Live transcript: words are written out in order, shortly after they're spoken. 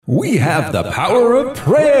We have the power of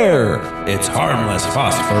prayer. It's harmless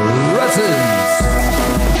phosphorescence.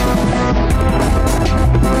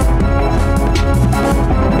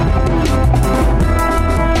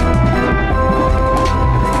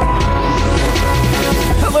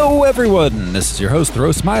 Hello, everyone. This is your host,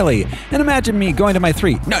 Thoreau Smiley. And imagine me going to my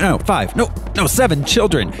 7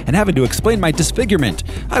 children and having to explain my disfigurement.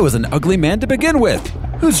 I was an ugly man to begin with.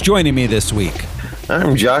 Who's joining me this week?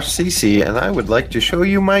 I'm Josh Cece, and I would like to show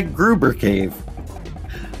you my Gruber cave.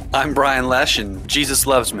 I'm Brian Lesh, and Jesus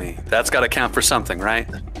loves me. That's got to count for something, right?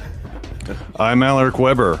 I'm Alaric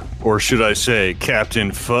Weber, or should I say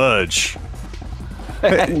Captain Fudge.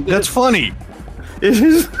 Hey, that's funny. It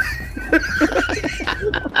is.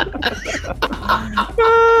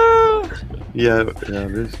 Yeah, it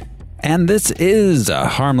is. And this is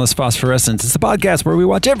Harmless Phosphorescence. It's a podcast where we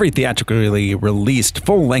watch every theatrically released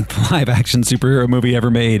full-length live-action superhero movie ever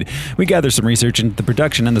made. We gather some research into the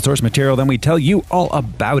production and the source material, then we tell you all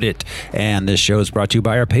about it. And this show is brought to you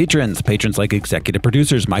by our patrons. Patrons like executive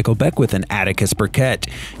producers Michael Beckwith and Atticus Burkett.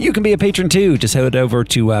 You can be a patron too. Just head over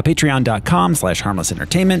to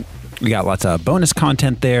patreon.com/harmlessentertainment. We got lots of bonus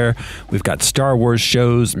content there. We've got Star Wars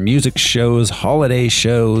shows, music shows, holiday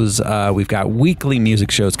shows. We've got weekly music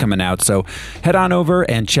shows coming out. So head on over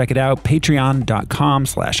and check it out.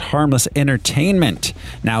 Patreon.com/harmlessentertainment.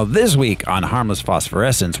 Now this week on Harmless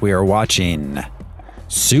Phosphorescence, we are watching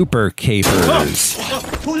Super Capers.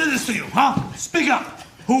 Who did this to you, huh? Speak up.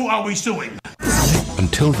 Who are we suing?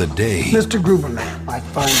 Until the day Mr. Gruberman, I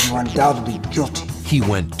find you undoubtedly guilty. he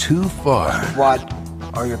went too far. What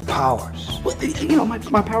are your powers? Well,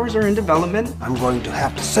 my powers are in development. I'm going to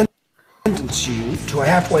have to sentence you to a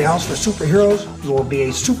halfway house for superheroes. You will be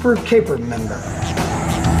a Super Caper member.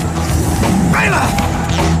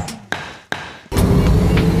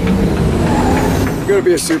 You're gonna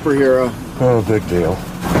be a superhero. Oh, big deal.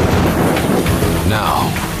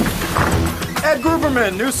 Now, Ed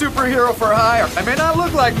Gruberman, new superhero for hire. I may not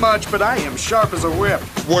look like much, but I am sharp as a whip.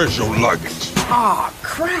 Where's your luggage? Aw,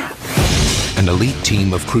 crap. an elite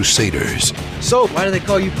team of crusaders So, why do they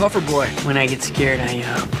call you Puffer Boy? When I get scared, I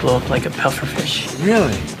blow up like a pufferfish.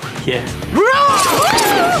 Really? Yeah.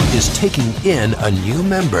 is taking in a new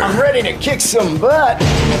member. I'm ready to kick some butt.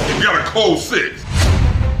 You got a cold 6.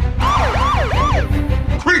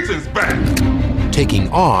 Creaton's back. Taking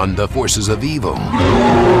on the forces of evil.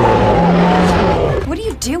 What are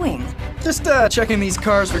you doing? Just checking these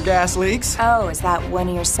cars for gas leaks. Oh, is that one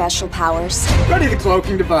of your special powers? Ready the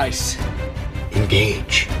cloaking device.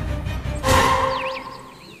 Engage.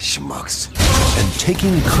 Schmucks. And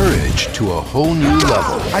taking courage to a whole new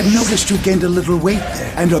level. I've noticed you gained a little weight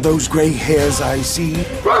there. And are those gray hairs I see?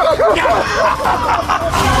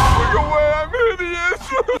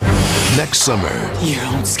 Next summer, You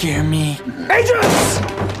don't scare me. Agents!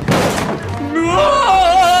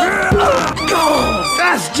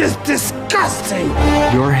 That's just disgusting!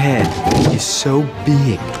 Your head is so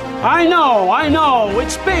big. I know.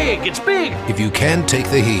 It's big. if you can take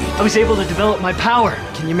the heat, I was able to develop my power.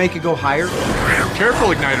 Can you make it go higher? Careful,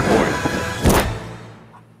 Igniter Boy.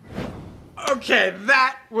 Okay,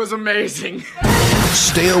 that was amazing.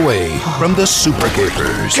 stay away from the Super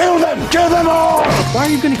Capers. Kill them! Kill them all! Why are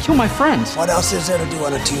you going to kill my friends? What else is there to do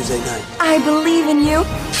on a Tuesday night? I believe in you.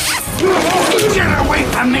 Get away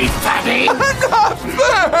from me, fatty!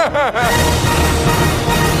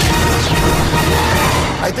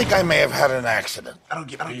 I think I may have had an accident. I don't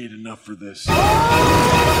get paid enough for this.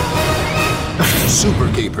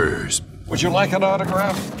 Super Capers. Would you like an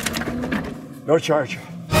autograph? No charge.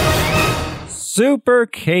 Super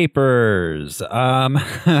Capers.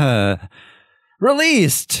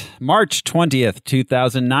 Released March 20th,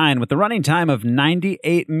 2009, with a running time of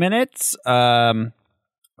 98 minutes, a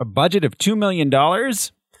budget of $2 million.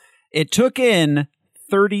 It took in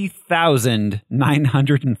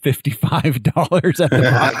 $30,955 at the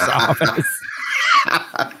box office.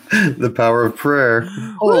 The power of prayer.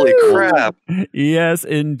 Holy crap. Yes,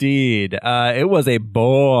 indeed. It was a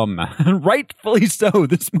bomb. Rightfully so.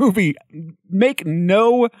 This movie, make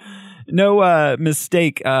no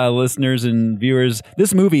mistake, listeners and viewers.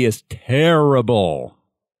 This movie is terrible.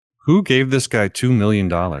 Who gave this guy $2 million?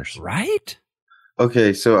 Right?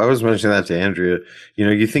 Okay, so I was mentioning that to Andrea. You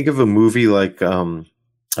know, you think of a movie like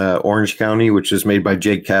Orange County, which is made by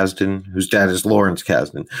Jake Kasdan, whose dad is Lawrence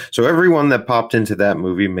Kasdan. So everyone that popped into that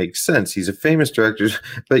movie makes sense. He's a famous director.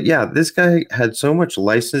 But yeah, this guy had so much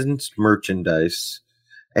licensed merchandise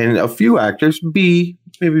and a few actors, maybe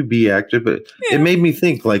B actor, but it made me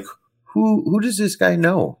think, like, who does this guy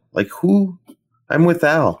know? Like, who? I'm with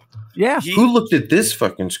Al. Yeah. Who looked at this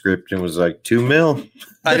fucking script and was like, $2 million?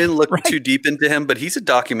 I didn't look too deep into him, but he's a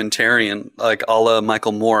documentarian, like a la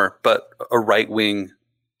Michael Moore, but a right-wing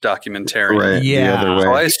documentarian. Right. Yeah. The other way.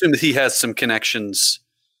 So I assume that he has some connections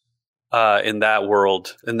in that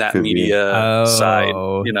world, in that media side.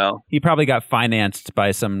 You know, he probably got financed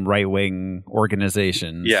by some right-wing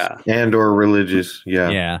organizations. Yeah, and or religious.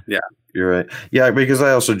 Yeah. Yeah. You're right. Yeah, because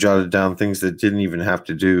I also jotted down things that didn't even have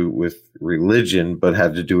to do with religion, but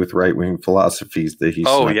had to do with right-wing philosophies that he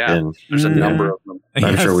snuck in. There's a number of them.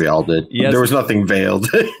 I'm sure we all did. Yes. There was nothing veiled.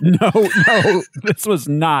 No, this was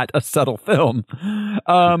not a subtle film.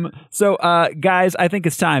 So, guys, I think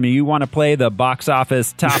it's time. You want to play the box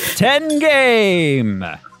office top 10 game.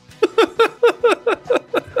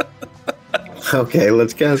 Okay,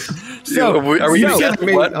 let's guess. So, are we going to guess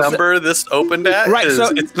what number this opened at? Right, so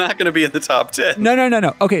it's not going to be in the top 10.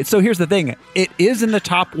 No. Okay, so here's the thing. It is in the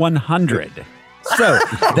top 100. So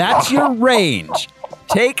that's your range.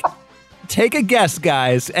 Take a guess,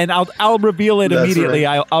 guys, and I'll reveal it immediately.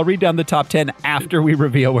 Right. I'll read down the top 10 after we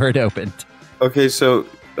reveal where it opened. Okay, so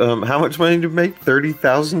how much money to make?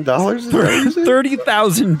 $30,000?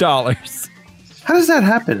 $30,000. How does that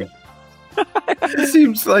happen? That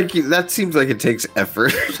seems like it takes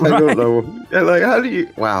effort. I don't know. Like, how do you?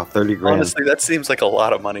 Wow, $30,000. Honestly, that seems like a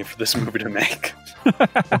lot of money for this movie to make.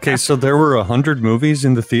 Okay, so there were 100 movies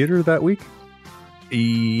in the theater that week.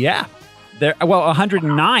 Yeah,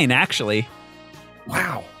 109 actually.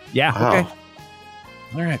 Wow. Yeah. Wow. Okay.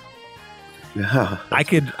 All right. Yeah. I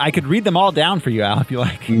could read them all down for you, Al, if you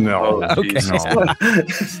like. No. Okay. No.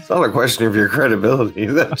 It's not a question of your credibility.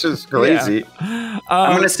 That's just crazy. Yeah.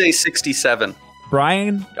 I'm going to say 67.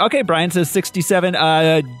 Brian. Okay, Brian says 67.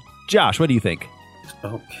 Josh, what do you think?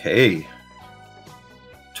 Okay.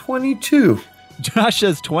 22. Josh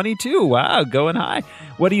says 22. Wow, going high.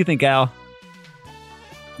 What do you think, Al?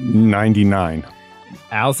 99.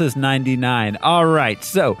 Al says 99. All right.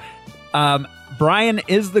 So, Brian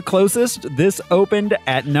is the closest. This opened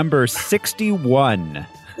at number 61.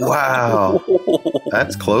 Wow.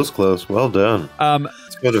 That's close. Well done.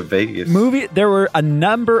 Let's go to Vegas. There were a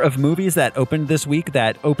number of movies that opened this week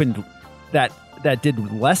that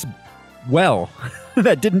did less well.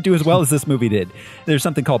 That didn't do as well as this movie did. There's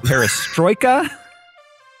something called Perestroika,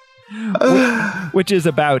 which is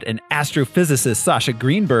about an astrophysicist, Sasha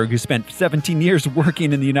Greenberg, who spent 17 years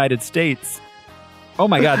working in the United States. Oh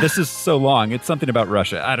my God, this is so long. It's something about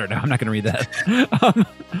Russia. I don't know. I'm not going to read that.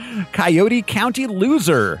 Coyote County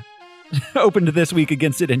Loser opened this week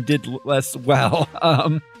against it and did less well.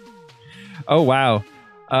 Oh, wow.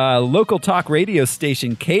 Local talk radio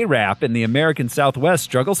station K-Rap in the American Southwest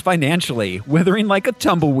struggles financially, withering like a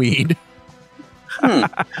tumbleweed. I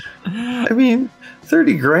mean,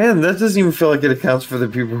 $30,000. That doesn't even feel like it accounts for the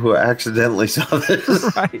people who accidentally saw this.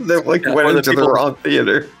 Right. They went into the wrong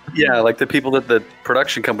theater. Yeah, like the people that the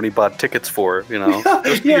production company bought tickets for. You know,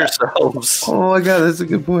 just be yourselves. Oh my God, that's a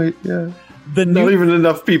good point. Yeah. Not even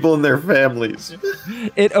enough people in their families.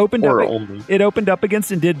 It opened up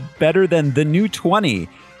against and did better than The New 20.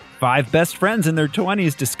 5 best friends in their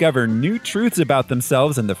 20s discover new truths about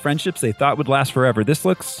themselves and the friendships they thought would last forever. This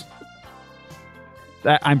looks...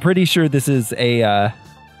 I'm pretty sure this is a...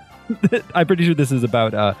 I'm pretty sure this is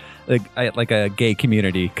about like a gay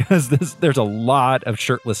community, because there's a lot of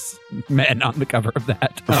shirtless men on the cover of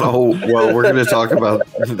that. Oh, well, we're going to talk about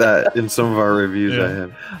that in some of our reviews I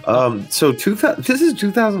have. So this is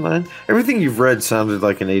 2009. Everything you've read sounded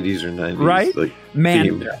like an 80s or 90s. Right? Like,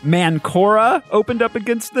 Mancora opened up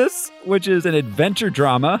against this, which is an adventure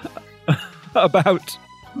drama about...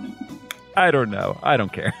 I don't know. I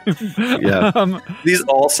don't care. Yeah. These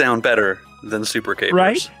all sound better than Super Capers.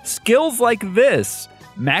 Right? Skills like this.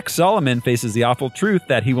 Max Solomon faces the awful truth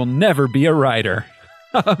that he will never be a writer.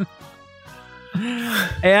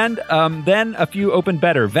 And then a few open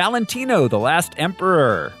better. Valentino, the Last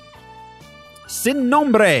Emperor. Sin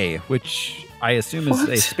Nombre, which I assume is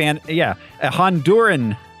a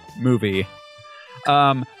Honduran movie.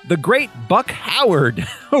 The Great Buck Howard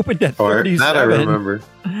opened at 37. That I remember.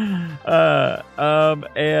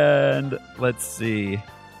 And let's see.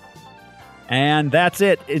 And that's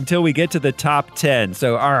it until we get to the top 10.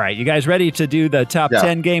 So, all right, you guys ready to do the top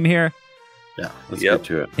 10 game here? Yeah, let's get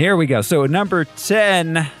to it. Here we go. So, number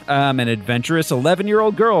 10, an adventurous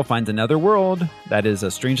 11-year-old girl finds another world that is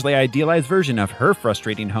a strangely idealized version of her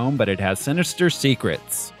frustrating home, but it has sinister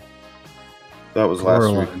secrets. That was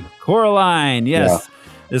last week. Coraline, yes. Yeah.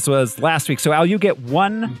 This was last week. So, Al, you get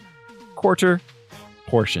 1/4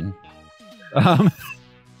 portion.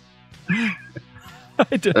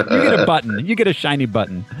 You get a button. You get a shiny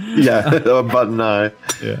button. Yeah, a button eye.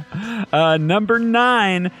 Yeah. Number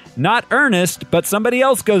 9, not Ernest, but somebody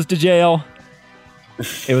else goes to jail.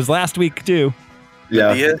 It was last week too.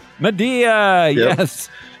 Yeah. Medea, Yep. yes.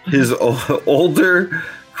 His older,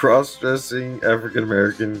 cross-dressing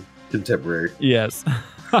African-American contemporary. Yes.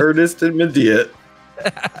 Ernest and Medea.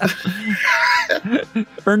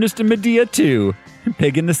 Ernest and Medea 2.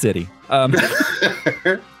 Pig in the City.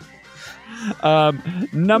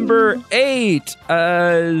 Number 8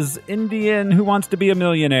 is Indian Who Wants to Be a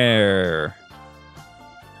Millionaire.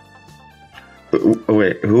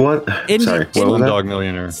 Wait, who won? Sorry, what was that? Slumdog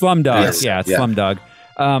Millionaire. Slumdog. Yes, Yeah, it's yeah. Slumdog.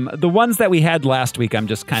 The ones that we had last week, I'm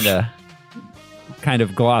just kind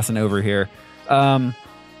of glossing over here.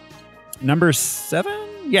 Number 7?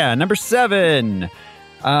 Yeah, number 7.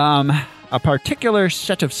 A particular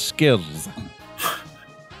set of skills.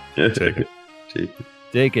 Take it.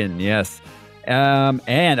 Taken, yes.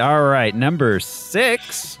 And all right, number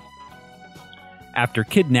 6. After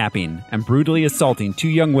kidnapping and brutally assaulting 2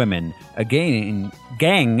 young women, the gang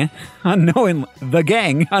unknowingly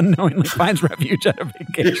finds refuge at a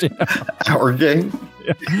vacation. Our gang?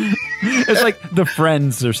 Yeah. It's like The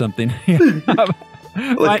Friends or something.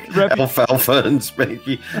 Like Alfalfa and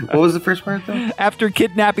Spanky. What was the first part, though? After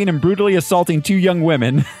kidnapping and brutally assaulting 2 young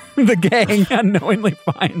women, the gang unknowingly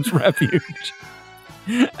finds refuge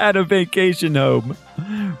at a vacation home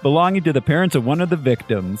belonging to the parents of one of the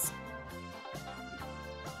victims.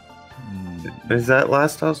 Is that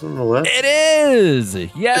Last House on the Left? It is!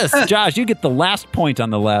 Yes, Josh, you get the last point on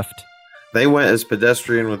the left. They went as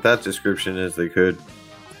pedestrian with that description as they could.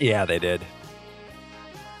 Yeah, they did.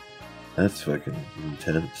 That's fucking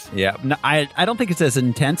intense. Yeah, no, I don't think it's as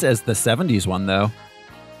intense as the 70s one, though.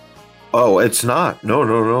 Oh, it's not.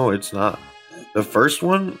 No, it's not. The first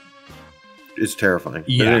one is terrifying.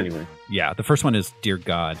 Yeah. But anyway. Yeah, the first one is Dear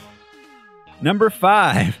God. Number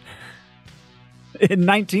 5. In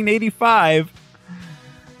 1985,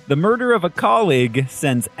 the murder of a colleague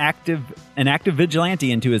sends an active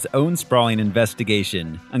vigilante into his own sprawling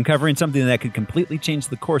investigation, uncovering something that could completely change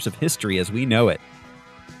the course of history as we know it.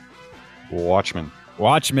 Watchmen.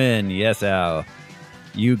 Watchmen, yes, Al.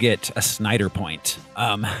 You get a Snyder point.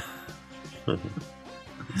 Not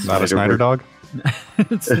a Snyder dog?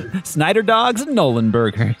 Snyder dogs and Nolan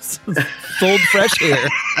burgers. Sold fresh here.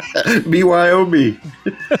 BYOB.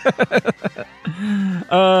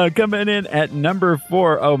 Coming in at number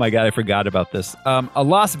 4. Oh my God, I forgot about this. A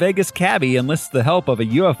Las Vegas cabbie enlists the help of a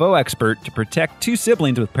UFO expert to protect 2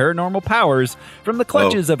 siblings with paranormal powers from the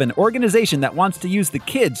clutches of an organization that wants to use the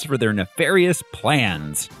kids for their nefarious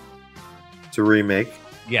plans. It's a remake.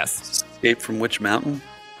 Yes. Escape from Witch Mountain?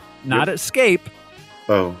 Not Escape.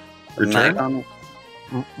 Oh. Return?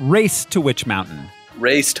 Race to Witch Mountain.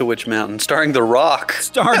 Race to Witch Mountain, starring The Rock.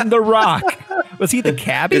 Starring The Rock. Was he the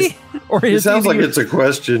cabbie? It sounds like it's a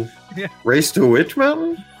question. Yeah. Race to Witch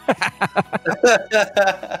Mountain?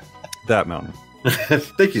 That mountain.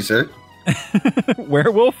 Thank you, sir.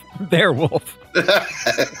 Werewolf? Their wolf.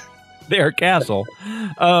 Their castle.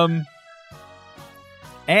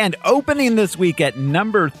 And opening this week at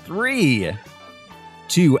number 3.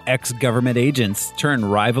 2 ex-government agents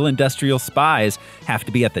turned rival industrial spies have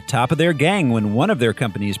to be at the top of their gang when one of their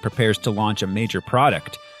companies prepares to launch a major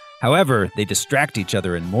product. However, they distract each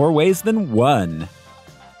other in more ways than one.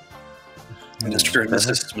 Mr. and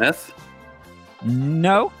Mrs. Smith?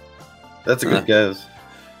 No. That's a good guess.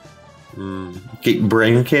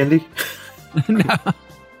 Brain candy? No.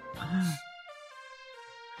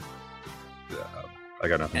 I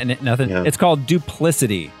got nothing. And nothing. Yeah. It's called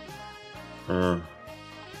Duplicity.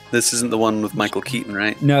 This isn't the one with Michael Keaton,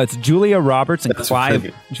 right? No, it's Julia Roberts and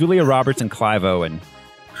Clive. Julia Roberts and Clive Owen.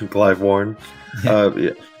 Clive Warren. Yeah.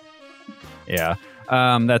 Yeah.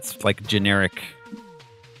 That's like generic.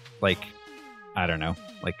 Like, I don't know.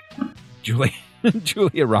 Like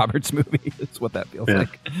Julia Roberts movie. That's what that feels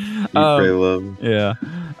like. Yeah.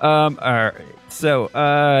 All right.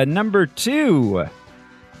 So, number 2.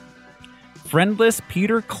 Friendless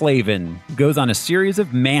Peter Clavin goes on a series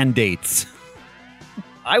of mandates.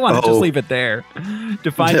 I want to just leave it there.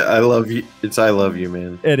 To find I love you. It's I Love You,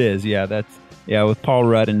 Man. It is, yeah. That's with Paul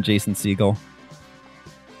Rudd and Jason Segel.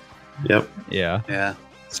 Yep. Yeah. Yeah.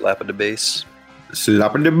 Slap at the bass.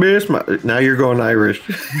 Slap at the bass. Now you're going Irish.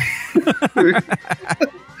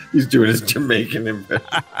 He's doing his Jamaican impression.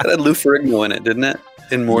 It had Lou Ferrigno in it, didn't it?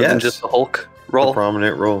 In more than just the Hulk role. A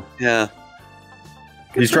prominent role. Yeah.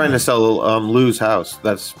 He's trying to sell Lou's house.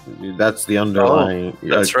 That's the underlying.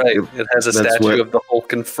 That's right. It has a statue of the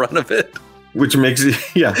Hulk in front of it. Which makes it,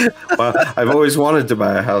 yeah. Well, I've always wanted to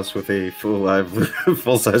buy a house with a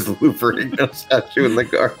full-size Luperino statue in the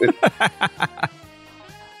garden.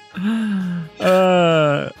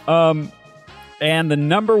 And the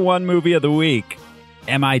number one movie of the week,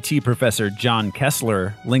 MIT professor John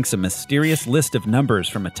Kessler links a mysterious list of numbers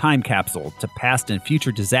from a time capsule to past and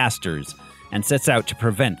future disasters and sets out to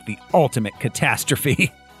prevent the ultimate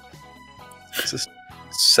catastrophe. Is this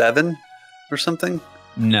 7 or something?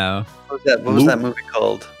 No. What was that movie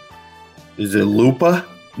called? Is it Lupa?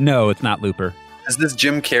 No, it's not Looper. Is this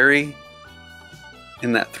Jim Carrey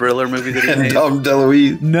in that Thriller movie that he made? Dom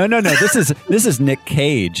DeLuise. No. This is Nick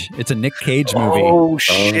Cage. It's a Nick Cage movie. Oh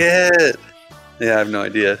shit! Yeah, I have no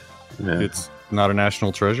idea. Yeah. It's not a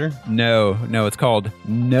national treasure? No, it's called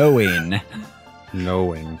Knowing.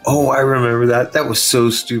 Knowing. Oh, I remember that. That was so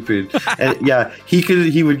stupid. And yeah,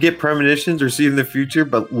 he would get premonitions or see in the future,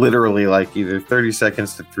 but literally like either 30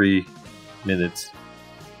 seconds to 3 minutes.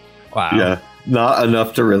 Wow. Yeah, not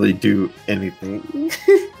enough to really do anything.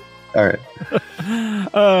 All right.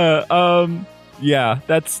 Yeah,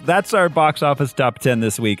 that's our box office top 10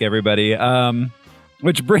 this week, everybody.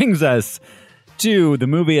 Which brings us to the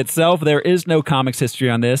movie itself. There is no comics history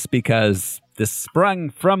on this because this sprung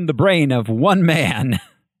from the brain of one man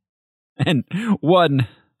and one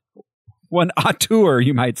auteur,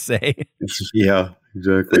 you might say. Yeah,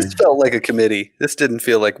 exactly. This felt like a committee. This didn't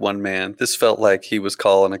feel like one man. This felt like he was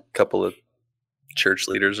calling a couple of church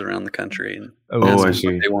leaders around the country and I see.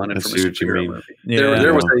 what they wanted from a superhero movie. Yeah.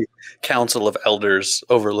 There was a council of elders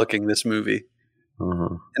overlooking this movie,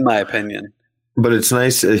 in my opinion. But it's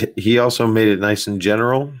nice. He also made it nice in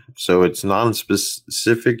general, so it's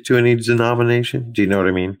non-specific to any denomination. Do you know what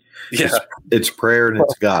I mean? Yeah, it's prayer and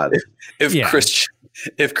it's God.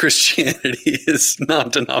 If Christianity is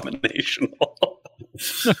non-denominational,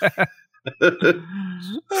 it's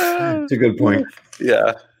a good point.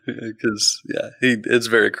 Yeah, because it's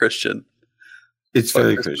very Christian. It's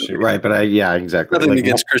very Christian, right? But exactly. Nothing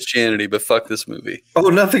against Christianity, but fuck this movie. Oh,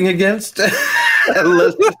 nothing against.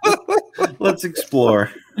 Let's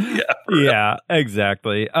explore. Yeah,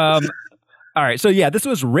 exactly. All right, so this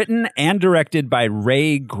was written and directed by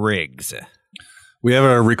Ray Griggs. We have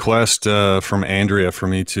a request from Andrea for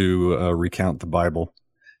me to recount the Bible.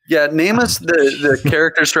 Yeah, name us the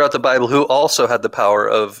characters throughout the Bible who also had the power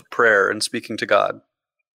of prayer and speaking to God.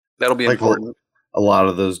 That'll be important. A lot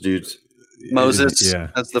of those dudes. Moses,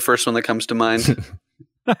 that's the first one that comes to mind.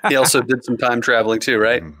 He also did some time traveling too,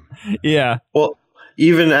 right? Yeah. Well,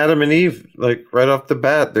 even Adam and Eve, like right off the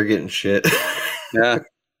bat, they're getting shit. Yeah.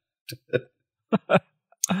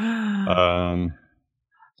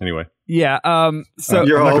 Anyway. Yeah. So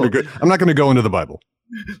I'm not going to go into the Bible.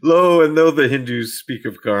 Lo, and though the Hindus speak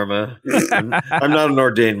of karma, I'm not an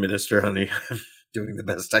ordained minister, honey. I'm doing the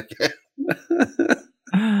best I can.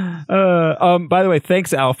 By the way,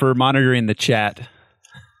 thanks, Al, for monitoring the chat.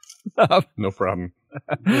 No problem.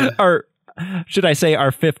 Or should I say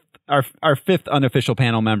our fifth unofficial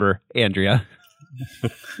panel member, Andrea.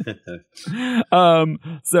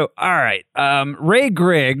 So all right. Ray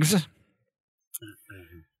Griggs.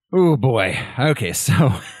 Oh boy. Okay,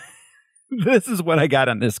 so this is what I got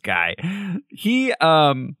on this guy. He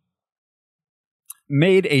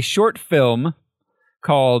made a short film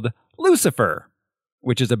called Lucifer,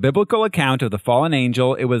 which is a biblical account of the fallen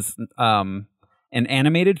angel. It was an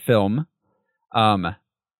animated film, and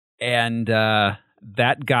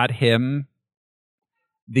that got him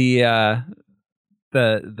the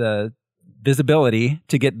visibility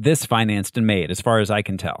to get this financed and made, as far as I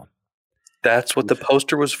can tell. That's what the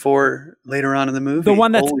poster was for later on in the movie. The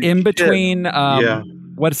one that's in between.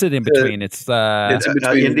 What is it in between? It's in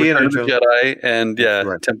between Indiana Return of the Jedi and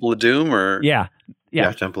Temple of Doom, or yeah,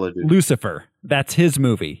 Temple of Doom. Lucifer. That's his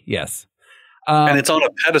movie. Yes, and it's on a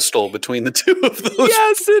pedestal between the two of those.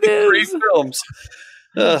 Yes, it three is. films.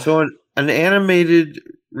 So an animated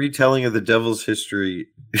retelling of the Devil's history.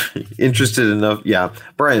 Interested enough? Yeah,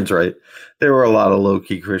 Brian's right. There were a lot of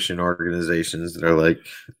low-key Christian organizations that are like,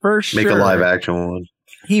 for sure, make a live-action one.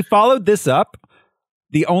 He followed this up.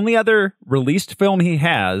 The only other released film he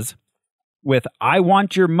has with I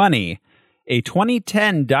Want Your Money, a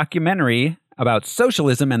 2010 documentary about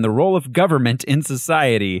socialism and the role of government in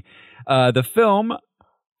society. The film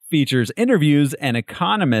features interviews and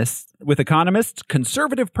with economists,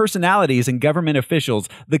 conservative personalities, and government officials.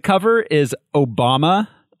 The cover is Obama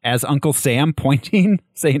as Uncle Sam pointing,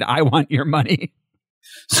 saying, I want your money.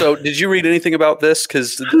 So did you read anything about this?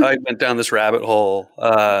 Because I went down this rabbit hole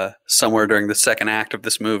somewhere during the second act of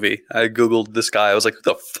this movie. I Googled this guy. I was like, who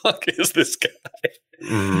the fuck is this guy?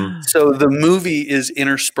 So the movie is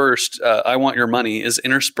interspersed. I Want Your Money is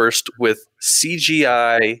interspersed with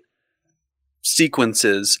CGI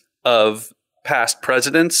sequences of past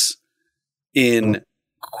presidents in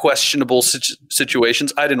questionable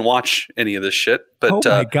situations. I didn't watch any of this shit, but oh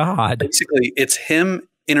my God. Basically it's him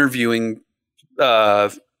interviewing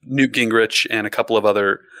Newt Gingrich and a couple of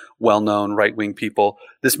other well-known right-wing people.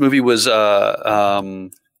 This movie was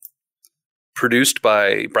produced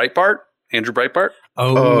by Breitbart, Andrew Breitbart.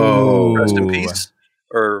 Oh, rest in peace,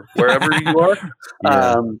 or wherever you are.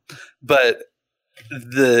 But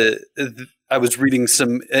I was reading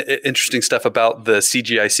some interesting stuff about the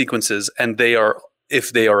CGI sequences, and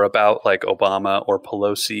if they are about like Obama or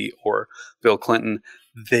Pelosi or Bill Clinton,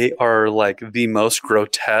 they are like the most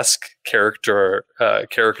grotesque caricatures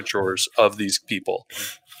of these people,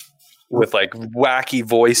 with like wacky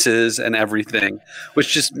voices and everything,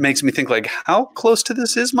 which just makes me think like, how close to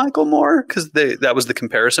this is Michael Moore? Because that was the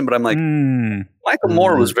comparison, but I'm like, Michael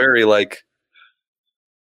Moore was very like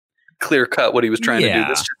clear cut what he was trying to do.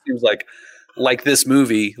 This just seems like this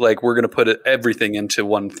movie, like we're going to put everything into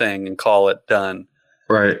one thing and call it done.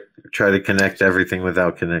 Right. Try to connect everything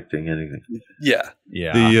without connecting anything. Yeah.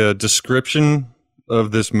 The description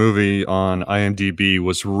of this movie on IMDb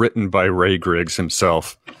was written by Ray Griggs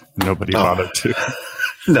himself. Nobody bothered to.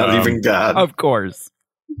 Not even God. Of course.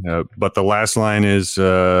 But the last line is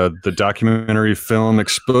the documentary film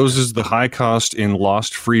exposes the high cost in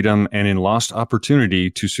lost freedom and in lost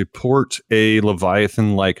opportunity to support a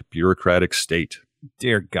Leviathan-like bureaucratic state.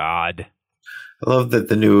 Dear God. I love that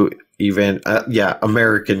the new event,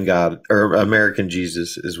 American God or American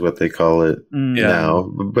Jesus is what they call it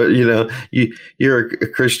now. But you're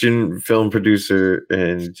a Christian film producer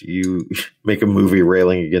and you make a movie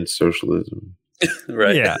railing against socialism.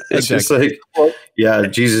 Right. Yeah. It's just like,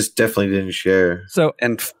 Jesus definitely didn't share. So,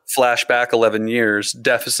 and flashback 11 years,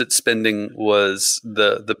 deficit spending was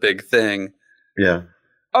the big thing. Yeah.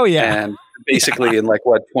 Oh yeah. And basically in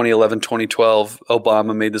 2011, 2012,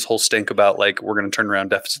 Obama made this whole stink about we're going to turn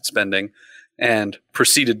around deficit spending and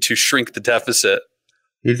proceeded to shrink the deficit.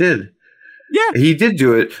 He did. Yeah. He did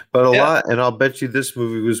do it, but a lot, and I'll bet you this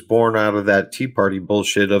movie was born out of that Tea Party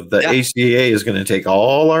bullshit of the ACA is going to take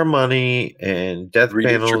all our money and death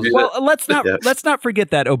panels. Well, let's not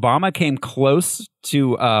forget that Obama came close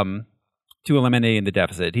to eliminating the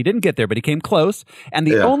deficit. He didn't get there, but he came close. And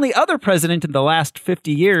the only other president in the last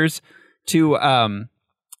 50 years to run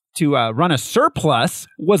a surplus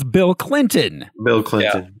was Bill Clinton. Bill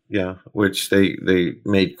Clinton, which they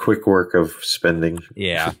made quick work of spending.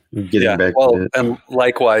 Yeah, getting back to it. And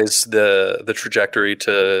likewise, the trajectory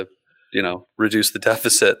to reduce the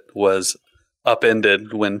deficit was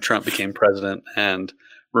upended when Trump became president and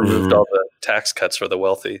removed all the tax cuts for the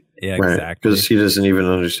wealthy. Yeah, exactly. Because he doesn't even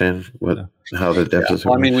understand how the deficit.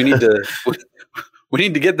 Well, I mean, we need to. We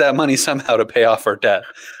need to get that money somehow to pay off our debt.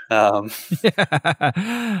 We'll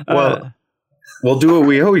do what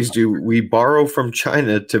we always do. We borrow from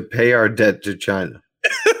China to pay our debt to China.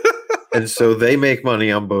 And so they make money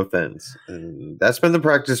on both ends. And that's been the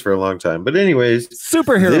practice for a long time. But anyways.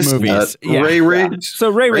 Superhero movies. Ray Riggs. So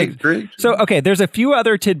Ray Riggs. So, okay, there's a few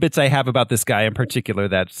other tidbits I have about this guy in particular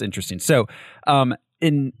that's interesting. So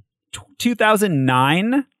in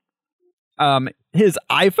 2009... his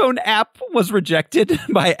iPhone app was rejected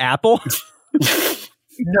by Apple.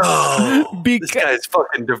 No, this guy's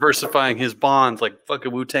fucking diversifying his bonds like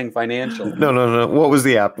fucking Wu-Tang Financial. No. What was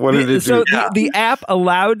the app? What did it do? So the app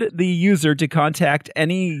allowed the user to contact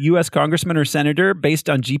any U.S. congressman or senator based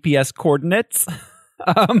on GPS coordinates.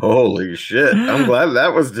 Holy shit. I'm glad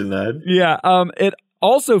that was denied. Yeah. It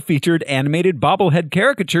also featured animated bobblehead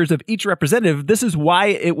caricatures of each representative. This is why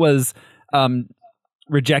it was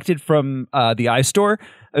rejected from the iStore,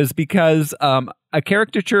 is because a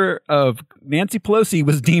caricature of Nancy Pelosi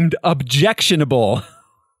was deemed objectionable.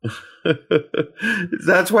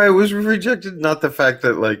 That's why it was rejected, not the fact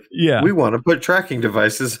that we want to put tracking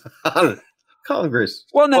devices on Congress.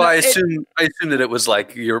 Well, I assume that it was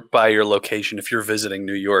by your location. If you're visiting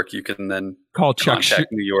New York, you can then call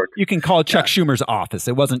contact New York. You can call Chuck Schumer's office.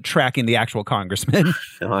 It wasn't tracking the actual congressman.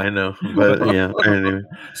 No, I know, but anyway.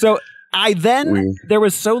 So there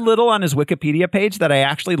was so little on his Wikipedia page that I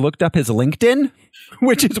actually looked up his LinkedIn,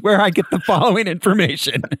 which is where I get the following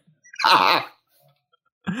information.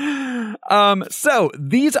 So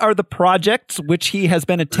these are the projects which he has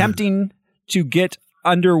been attempting to get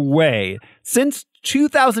underway since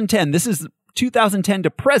 2010. This is 2010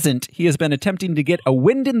 to present. He has been attempting to get a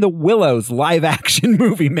Wind in the Willows live action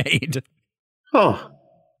movie made. Oh,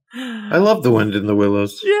 I love The Wind in the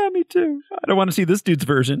Willows. Yeah, me too. I don't want to see this dude's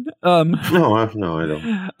version. No, I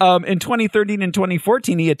don't. In 2013 and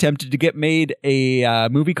 2014, he attempted to get made a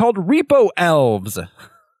movie called Repo Elves.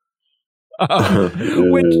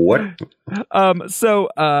 What?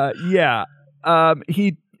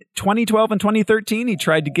 He 2012 and 2013, he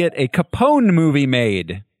tried to get a Capone movie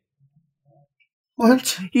made.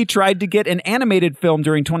 What? He tried to get an animated film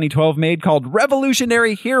during 2012 made called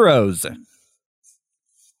Revolutionary Heroes.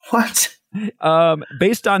 What?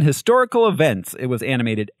 Based on historical events, it was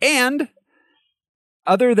animated. And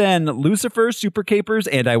other than Lucifer, Super Capers,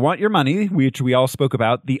 and I Want Your Money, which we all spoke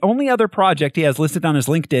about, the only other project he has listed on his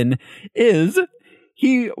LinkedIn is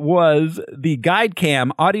he was the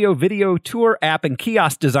GuideCam audio video tour app and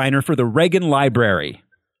kiosk designer for the Reagan Library.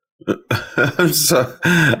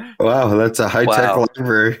 Wow, that's a high-tech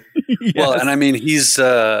library. Yes. Well, and I mean, he's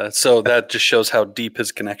so that just shows how deep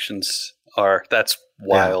his connections are. That's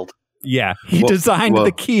wild. Yeah, he designed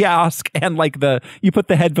the kiosk and you put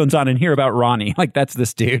the headphones on and hear about Ronnie. Like, that's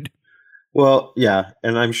this dude. Well, yeah,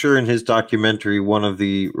 and I'm sure in his documentary, one of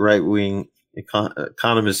the right-wing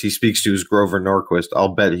economists he speaks to is Grover Norquist.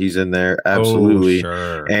 I'll bet he's in there. Absolutely. Oh,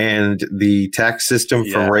 sure. And the tax system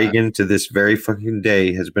from Reagan to this very fucking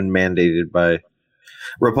day has been mandated by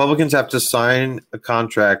Republicans. Have to sign a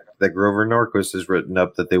contract that Grover Norquist has written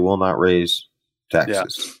up that they will not raise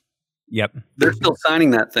taxes. Yep. They're still signing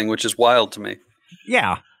that thing, which is wild to me.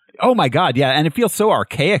 Yeah. Oh my God, yeah, and it feels so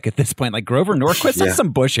archaic at this point. Like Grover Norquist, that's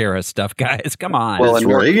some Bush era stuff, guys. Come on. Well, and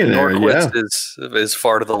Norquist is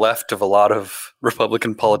far to the left of a lot of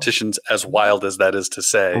Republican politicians, as wild as that is to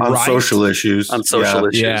say. On social issues. On social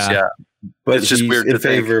issues, yeah. But it's just weird in to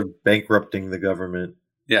favor of bankrupting the government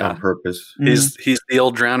on purpose. He's the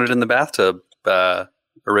old drowned in the bathtub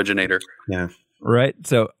originator. Yeah. Right.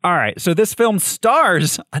 So, all right. So this film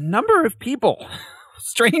stars a number of people.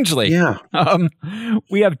 Strangely. Yeah.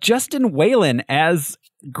 We have Justin Whalen as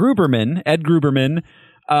Gruberman, Ed Gruberman.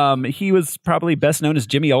 He was probably best known as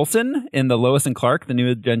Jimmy Olsen in the Lois and Clark, The New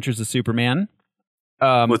Adventures of Superman.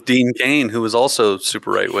 With Dean Cain, who was also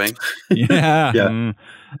super right wing. Yeah.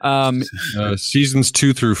 Seasons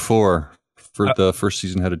 2 through 4 for the first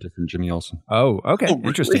season had a different Jimmy Olsen. Oh, okay. Oh, really?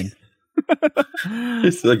 Interesting.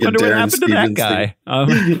 It's like Wonder a what Darren happened to that Stevens guy.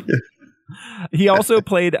 He also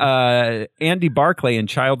played Andy Barclay in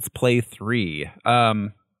Child's Play 3.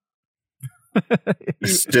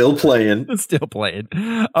 Still playing. Still playing.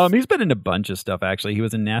 He's been in a bunch of stuff, actually. He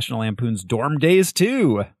was in National Lampoon's Dorm Days,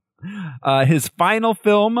 too. His final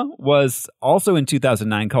film was also in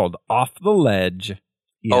 2009 called Off the Ledge.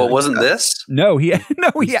 Oh, it wasn't this? No,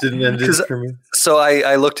 Didn't end it for me. So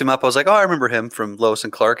I looked him up. I was like, oh, I remember him from Lois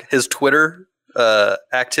and Clark. His Twitter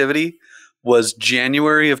activity was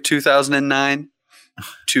January of 2009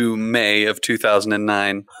 to May of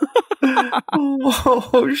 2009.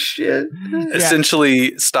 Oh, shit.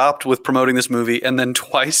 Essentially stopped with promoting this movie, and then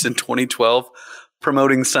twice in 2012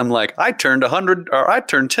 promoting some I turned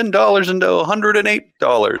 $10 into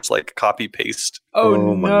 $108, like copy paste.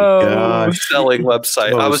 Oh my no. gosh. Selling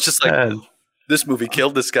website. I was just sad. like, this movie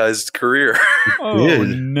killed this guy's career. Oh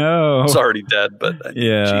no. He's already dead, but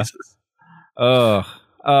yeah. Jesus.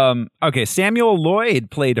 Okay, Samuel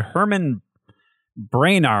Lloyd played Herman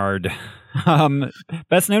Brainard.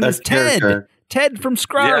 Best known as Ted. character. Ted from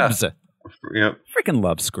Scrubs. Yep. Freaking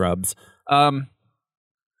love Scrubs.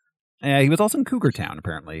 He was also in Cougar Town,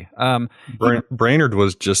 apparently. Brainerd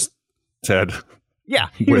was just Ted. Yeah.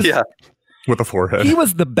 With a forehead. He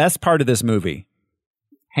was the best part of this movie.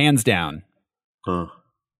 Hands down. Huh.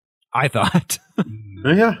 I thought.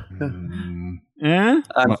 Yeah.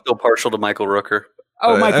 I'm still partial to Michael Rooker.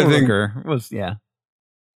 Oh, I Michael think- Rooker was, yeah.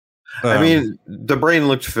 I mean, the brain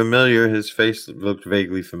looked familiar. His face looked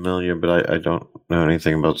vaguely familiar, but I don't know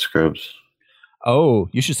anything about Scrubs. Oh,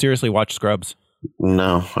 you should seriously watch Scrubs.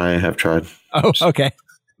 No, I have tried. Oh, okay.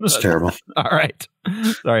 It's terrible. All right.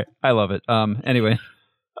 Sorry. I love it. Anyway.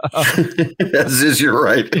 Yes, you're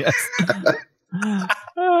right. Yes.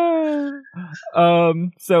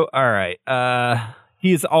 So, all right.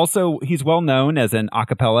 He's well known as an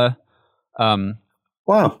acapella.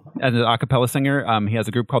 Wow. As an acapella singer. He has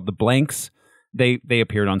a group called The Blanks. They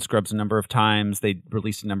appeared on Scrubs a number of times. They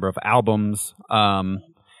released a number of albums.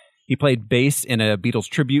 He played bass in a Beatles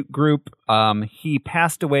tribute group. He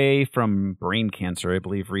passed away from brain cancer, I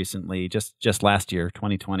believe, recently, just last year,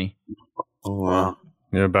 2020. Oh, wow.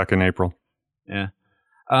 Yeah, back in April. Yeah.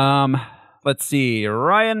 Let's see.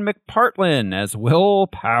 Ryan McPartlin as Will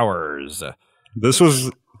Powers. This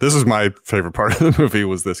is my favorite part of the movie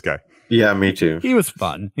was this guy. Yeah, me too. He was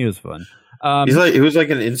fun. He was like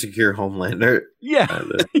an insecure Homelander. Yeah.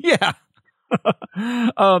 Yeah.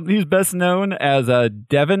 He's best known as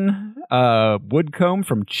Devin Woodcomb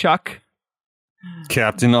from Chuck.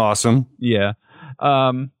 Captain Awesome. Yeah.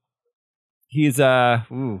 He's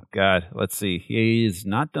God, let's see. He's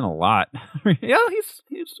not done a lot. Yeah, he's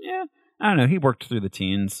I don't know. He worked through the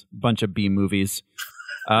teens, bunch of B movies.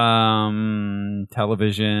 Television.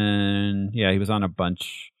 Yeah, he was on a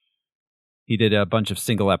bunch. He did a bunch of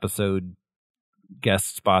single episode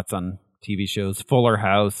guest spots on TV shows. Fuller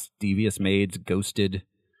House, Devious Maids, Ghosted.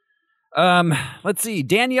 Let's see.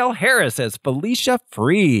 Danielle Harris as Felicia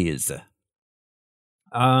Freeze.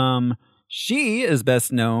 She is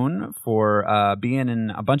best known for being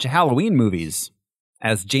in a bunch of Halloween movies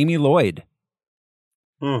as Jamie Lloyd.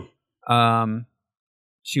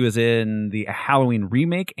 She was in the Halloween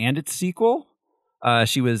remake and its sequel.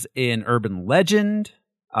 She was in Urban Legend.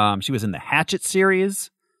 She was in the Hatchet series.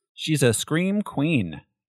 She's a scream queen.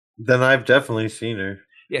 Then I've definitely seen her.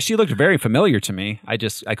 Yeah, she looked very familiar to me. I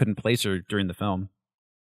couldn't place her during the film.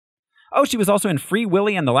 Oh, she was also in Free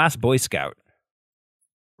Willy and the Last Boy Scout.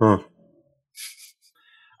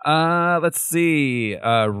 Let's see.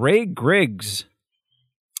 Ray Griggs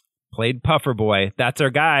played Puffer Boy. That's our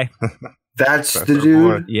guy. That's the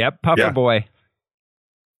dude? Yep, Puffer Boy.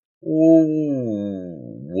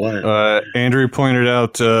 Oh, what? Andrew pointed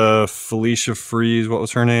out Felicia Freeze. What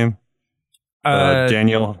was her name?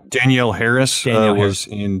 Danielle Harris was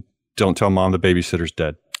in Don't Tell Mom the Babysitter's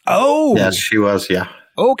Dead. Oh! Yes, she was, yeah.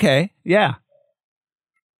 Okay, yeah.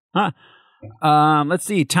 Huh. Let's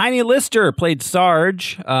see. Tiny Lister played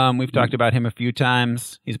Sarge. We've talked about him a few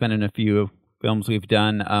times. He's been in a few films we've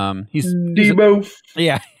done. He's Debo.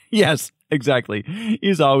 Yeah. Yes, exactly.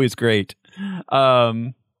 He's always great.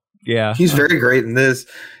 Yeah. He's very great in this.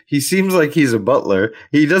 He seems like he's a butler.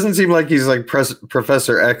 He doesn't seem like he's like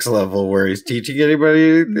Professor X level where he's teaching anybody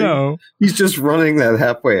anything. No. He's just running that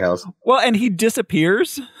halfway house. Well, and he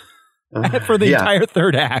disappears for the entire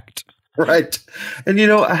third act. Right. And,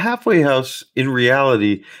 a halfway house in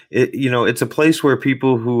reality, it's a place where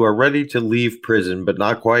people who are ready to leave prison, but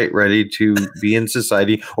not quite ready to be in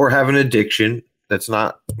society or have an addiction. That's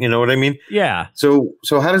not, you know what I mean? Yeah. So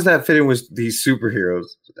how does that fit in with these superheroes?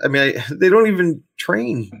 I mean, they don't even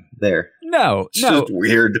train there. No, it's just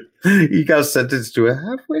weird. He got sentenced to a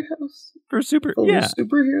halfway house for superhero.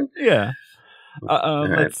 Yeah.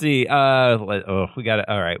 Let's see. We got it.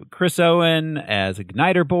 All right. Chris Owen as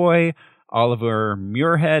Igniter Boy. Oliver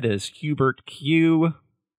Muirhead as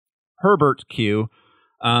Herbert Q.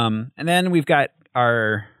 And then we've got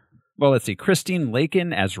let's see. Christine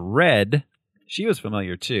Lakin as Red. She was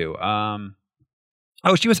familiar too.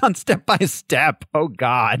 She was on Step by Step. Oh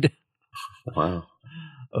God. Wow.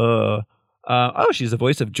 She's the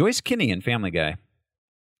voice of Joyce Kinney in Family Guy.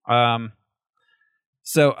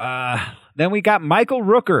 Then we got Michael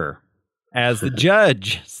Rooker as the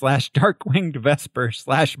judge / Dark-Winged Vesper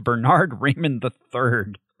 / Bernard Raymond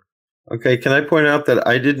III. Okay, can I point out that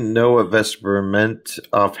I didn't know what Vesper meant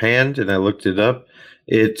offhand, and I looked it up.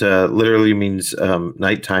 It literally means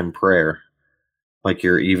nighttime prayer, like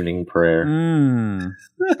your evening prayer.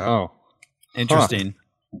 Oh, interesting.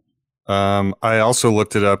 Huh. I also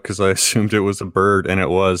looked it up because I assumed it was a bird, and it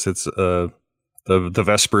was. It's the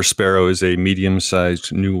Vesper sparrow is a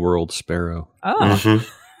medium-sized New World sparrow. Oh, mm-hmm.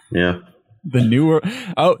 Yeah. The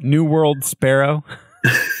New World sparrow.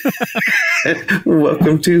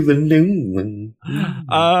 Welcome to the new one.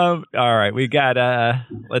 All right, we got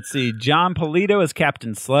let's see, John Polito as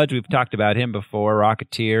Captain Sludge. We've talked about him before.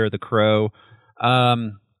 Rocketeer, The Crow.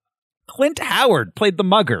 Clint Howard played the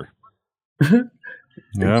mugger.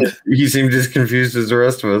 Yep. He seemed as confused as the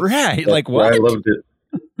rest of us. Right, That's like what? I loved it.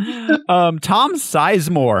 Tom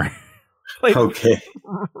Sizemore played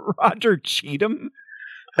Roger Cheatham.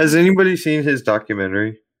 Has anybody seen his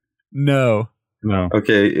documentary? No.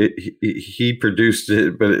 Okay, he produced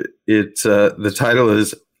it, but it's the title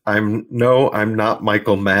is "I'm Not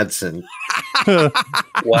Michael Madsen."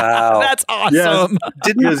 Wow, that's awesome!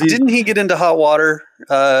 Yeah. Didn't he get into hot water?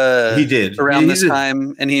 He did around this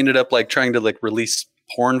time, and he ended up trying to release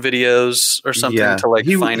porn videos or something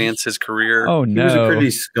to finance his career. Oh no, he was a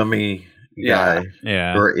pretty scummy guy,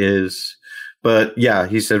 or is. But yeah,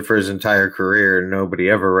 he said for his entire career, nobody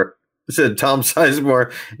ever said Tom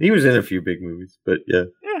Sizemore. He was in a few big movies, but yeah.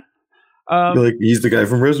 He's the guy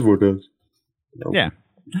from Reservoir Dogs. Nope. Yeah,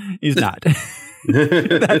 he's not.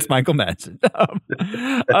 That's Michael Madsen.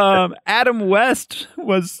 Adam West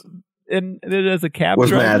was in it as a cab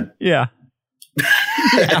driver. Mad. Yeah.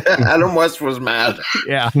 Adam West was mad.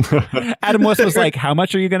 Yeah. Adam West was like, "How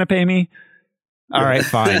much are you going to pay me?" All right,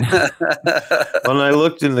 fine. When I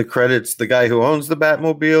looked in the credits, the guy who owns the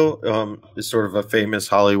Batmobile is sort of a famous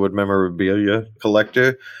Hollywood memorabilia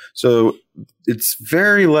collector. So it's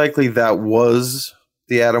very likely that was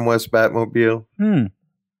the Adam West Batmobile.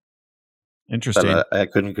 Interesting. But I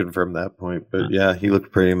couldn't confirm that point. But yeah, he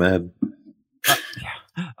looked pretty mad.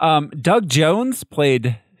 Doug Jones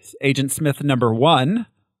played Agent Smith #1.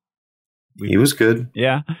 He was good.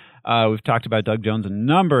 Yeah. We've talked about Doug Jones a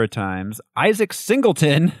number of times. Isaac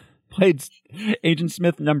Singleton played Agent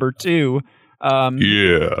Smith #2.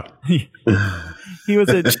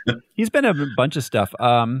 He's been in a bunch of stuff.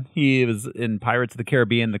 He was in Pirates of the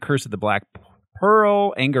Caribbean, The Curse of the Black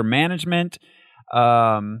Pearl, Anger Management.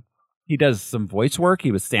 He does some voice work.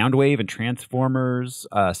 He was Soundwave in Transformers,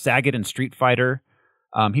 Sagat in Street Fighter.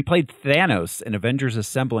 He played Thanos in Avengers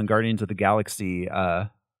Assemble and Guardians of the Galaxy.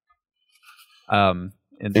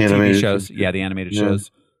 In the TV shows. Yeah, the animated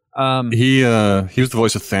shows. He was the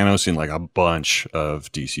voice of Thanos in like a bunch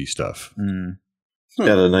of DC stuff.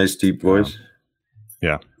 Got a nice deep voice.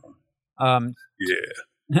 Yeah.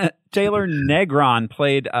 Taylor Negron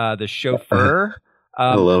played the chauffeur.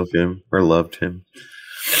 I love him or loved him.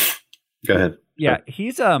 Go ahead. Yeah,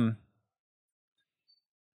 he's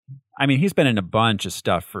he's been in a bunch of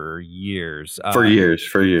stuff for years. For years.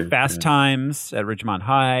 Fast Times at Ridgemont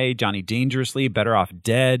High, Johnny Dangerously, Better Off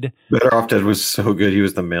Dead. Better Off Dead was so good. He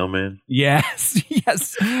was the mailman. Yes.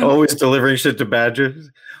 Always delivering shit to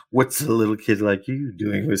Badgers. What's a little kid like you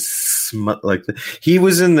doing with smut like that? He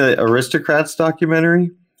was in the Aristocrats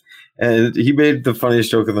documentary, and he made the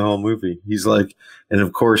funniest joke in the whole movie. He's like, and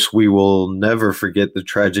of course, we will never forget the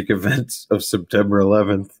tragic events of September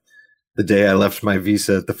 11th. The day I left my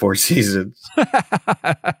visa at the Four Seasons.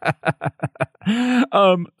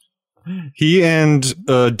 He and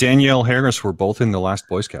Danielle Harris were both in The Last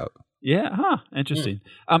Boy Scout. Yeah, interesting.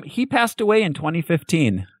 He passed away in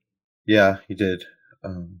 2015. Yeah, he did.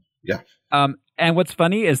 Yeah. And what's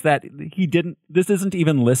funny is that this isn't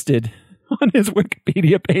even listed on his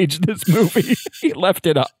Wikipedia page, this movie. He left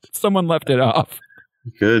it up. Someone left it off.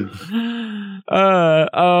 Good.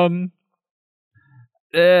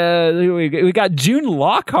 We got June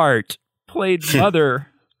Lockhart played Mother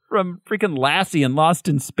from freaking Lassie and Lost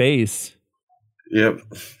in Space. Yep.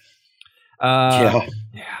 Yeah.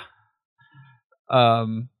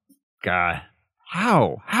 God,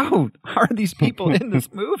 how are these people in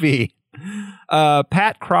this movie?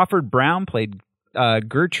 Pat Crawford Brown played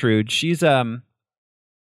Gertrude. She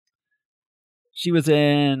was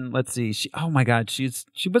in, let's see, she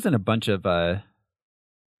was in a bunch of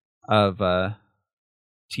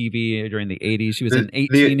TV during the 80s. She was in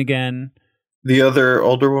 18 again. The other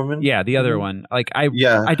older woman? Yeah, the other one. Like I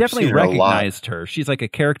definitely recognized her. She's like a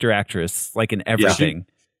character actress, like in everything.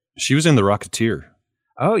 She was in The Rocketeer.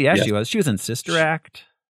 Oh yeah, she was. She was in Sister Act.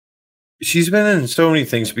 She's been in so many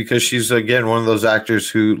things because she's again one of those actors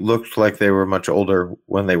who looked like they were much older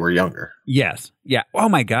when they were younger. Yes. Yeah. Oh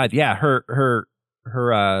my God. Yeah. Her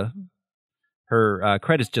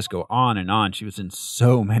credits just go on and on. She was in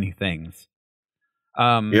so many things.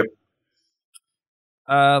 Yep.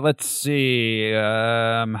 Let's see.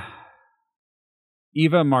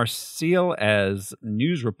 Eva Marcille as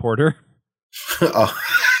news reporter.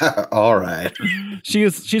 All right.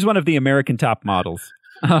 She's one of the American top models.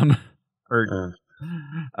 George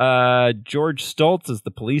Stoltz is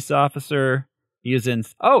the police officer. He's in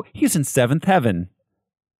Seventh Heaven.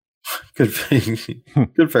 Good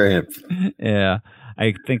for him. Yeah.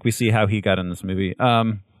 I think we see how he got in this movie.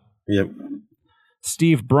 Yep.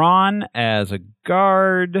 Steve Braun as a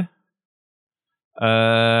guard.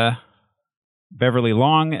 Beverly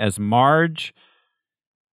Long as Marge.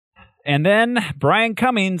 And then Brian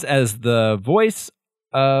Cummings as the voice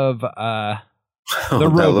of the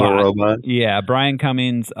robot. Yeah, Brian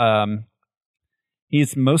Cummings.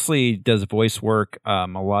 He's mostly does voice work, a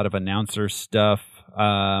lot of announcer stuff.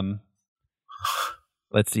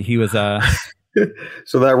 Let's see, he was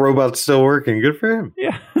so that robot's still working. Good for him.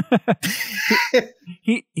 Yeah.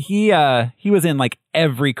 He was in like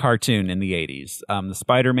every cartoon in the 80s. The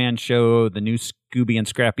Spider-Man show, the new Scooby and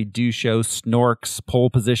Scrappy Doo show, Snorks, Pole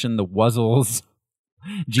Position, the Wuzzles,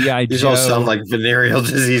 G.I. Joe. These all sound like venereal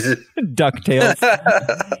diseases. DuckTales.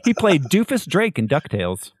 He played Doofus Drake in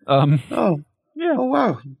DuckTales. Yeah. Oh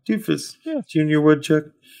wow, Doofus. Yeah. Junior Woodchuck.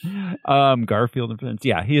 Garfield and Friends.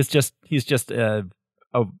 Yeah, he's just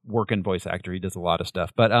a working voice actor. He does a lot of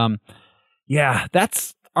stuff. But yeah,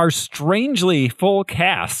 that's our strangely full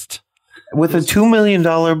cast with a $2 million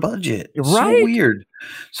budget. It's right? So weird.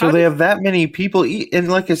 So they have that many people, and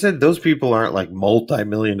like I said, those people aren't like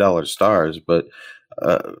multi-million-dollar stars, but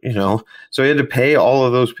So he had to pay all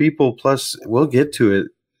of those people. Plus, we'll get to it.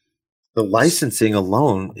 The licensing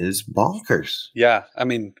alone is bonkers. Yeah, I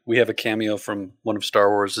mean, we have a cameo from one of Star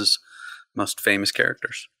Wars' most famous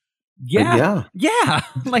characters. Yeah.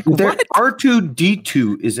 Like what?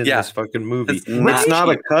 R2D2 is in this fucking movie. It's not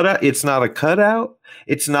a cutout. It's not a cutout.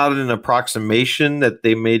 It's not an approximation that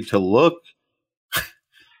they made to look.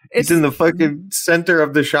 It's in the fucking center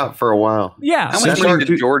of the shot for a while. Yeah. How much money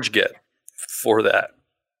did George get for that?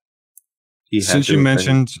 Since you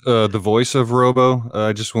mentioned the voice of Robo,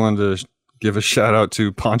 I just wanted to give a shout out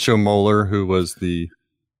to Pancho Moeller, who was the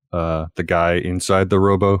guy inside the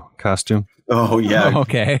Robo costume. Oh yeah.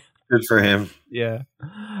 Okay. Good for him. Yeah.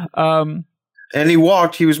 And he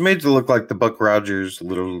was made to look like the Buck Rogers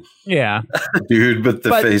little dude, but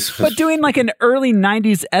the face was... But doing like an early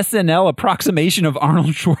 90s SNL approximation of Arnold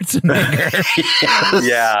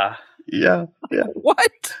Schwarzenegger. Yeah.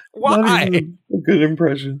 What? Why? Not even a good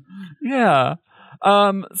impression. Yeah.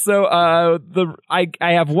 So I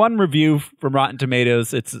have one review from Rotten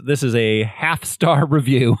Tomatoes. This is a half-star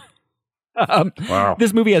review. Wow.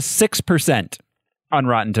 This movie has 6% on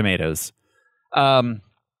Rotten Tomatoes.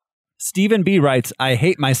 Stephen B writes, "I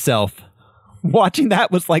hate myself. Watching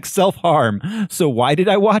that was like self-harm. So why did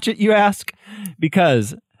I watch it, you ask?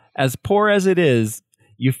 Because as poor as it is,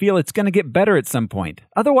 you feel it's going to get better at some point.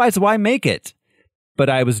 Otherwise, why make it? But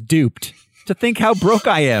I was duped. To think how broke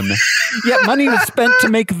I am. Yet money was spent to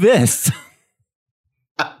make this."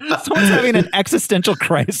 Someone's having an existential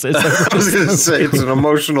crisis. I was going to say it's an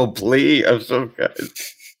emotional plea of some kind.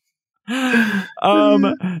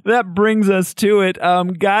 That brings us to it,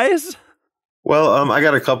 guys. Well, I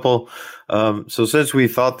got a couple. So since we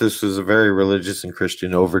thought this was a very religious and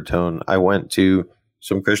Christian overtone, I went to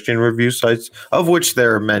some Christian review sites, of which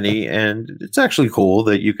there are many, and it's actually cool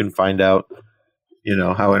that you can find out,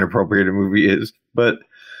 how inappropriate a movie is. But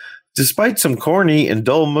despite some corny and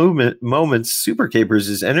dull moments, Super Capers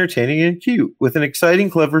is entertaining and cute, with an exciting,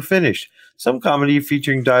 clever finish. Some comedy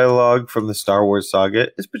featuring dialogue from the Star Wars saga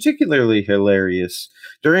is particularly hilarious.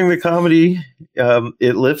 During the comedy,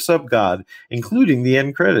 it lifts up God, including the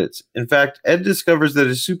end credits. In fact, Ed discovers that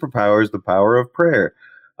his superpower is the power of prayer.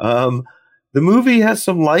 The movie has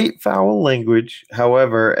some light, foul language,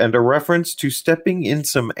 however, and a reference to stepping in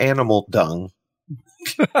some animal dung.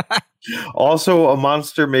 Also, a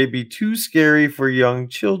monster may be too scary for young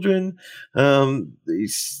children.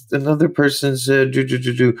 Another person said,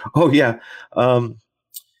 "Oh yeah,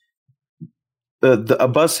 a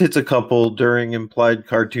bus hits a couple during implied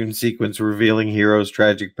cartoon sequence revealing hero's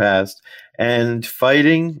tragic past, and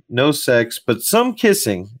fighting, no sex, but some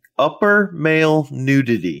kissing, upper male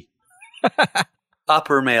nudity."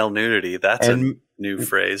 Upper male nudity. That's a new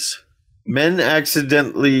phrase. Men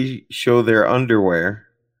accidentally show their underwear,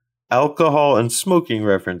 alcohol and smoking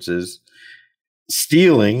references,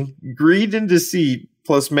 stealing, greed and deceit,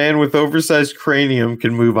 plus man with oversized cranium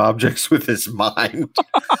can move objects with his mind.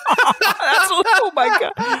 Oh my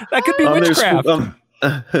God. That could be witchcraft.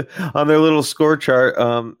 On their little score chart,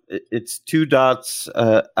 it's 2 dots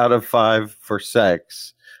out of 5 for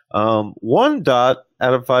sex, 1 dot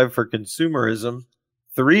out of 5 for consumerism,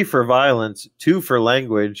 3 for violence, 2 for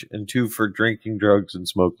language, and 2 for drinking, drugs, and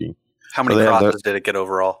smoking. How many crosses did it get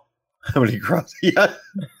overall? How many crosses? Yeah.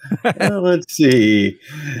 Let's see.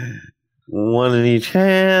 1 in each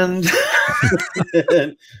hand.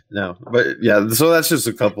 No, but yeah, so that's just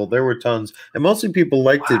a couple. There were tons. And mostly people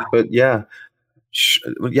liked it, but yeah.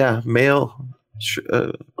 Male.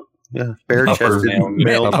 Bare chested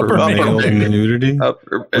male. Upper male nudity.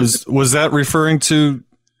 Was that referring to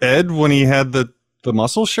Ed when he had the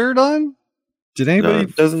muscle shirt on? Did anybody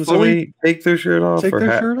doesn't somebody take their shirt off or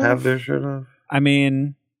have their shirt off? I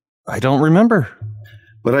mean, I don't remember.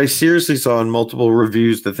 But I seriously saw in multiple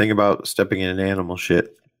reviews the thing about stepping in an animal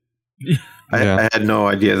shit. I had no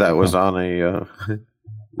idea that was on a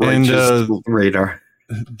radar.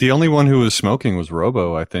 The only one who was smoking was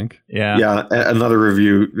Robo, I think. Yeah. Another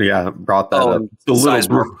review, brought that up.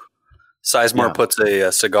 Sizemore puts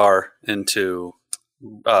a cigar into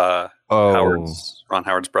Ron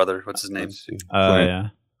Howard's brother. What's his name?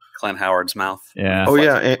 Clint Howard's mouth. Yeah. Oh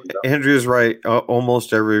yeah, Andrea's right.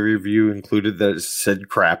 Almost every review included that it said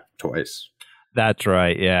crap twice. That's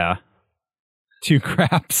right. Yeah. 2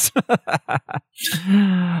 craps. I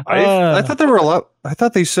thought there were a lot. I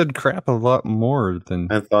thought they said crap a lot more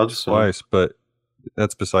than I thought so. Twice, but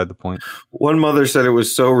that's beside the point. One mother said it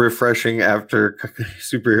was so refreshing after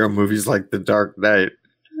superhero movies like The Dark Knight.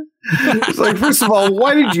 It's like, first of all,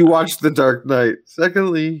 why did you watch The Dark Knight?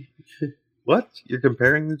 Secondly, what? You're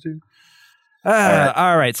comparing the two?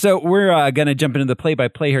 All right. So we're going to jump into the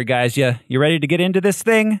play-by-play here, guys. You ready to get into this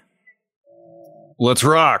thing? Let's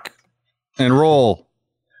rock and roll.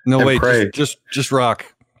 No, And wait, pray. just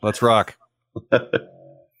rock. Let's rock.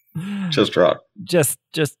 Just rock. Just,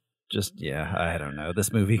 yeah, I don't know.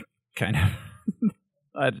 This movie kind of...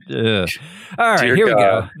 All right, Dear here we God.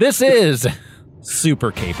 go. This is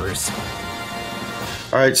Super Capers.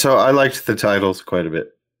 All right, so I liked the titles quite a bit.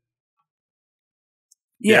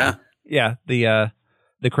 Yeah. The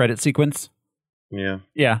credit sequence. Yeah.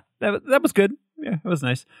 Yeah, that was good. Yeah, it was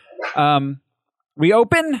nice. We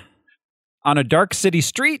open on a dark city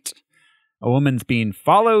street. A woman's being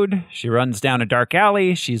followed. She runs down a dark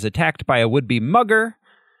alley. She's attacked by a would-be mugger.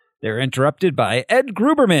 They're interrupted by Ed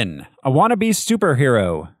Gruberman, a wannabe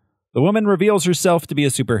superhero. The woman reveals herself to be a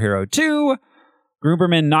superhero too.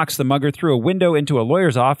 Gruberman knocks the mugger through a window into a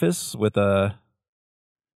lawyer's office with a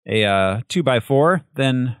 2x4.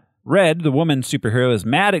 Then Red, the woman superhero, is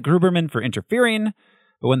mad at Gruberman for interfering.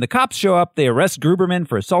 But when the cops show up, they arrest Gruberman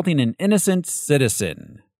for assaulting an innocent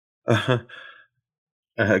citizen.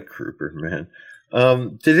 Gruberman.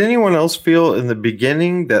 Did anyone else feel in the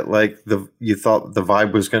beginning that like you thought the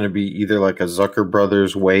vibe was going to be either like a Zucker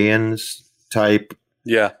Brothers Wayans type?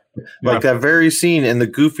 Yeah. Like that very scene and the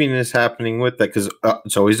goofiness happening with that, because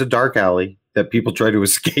it's always a dark alley that people try to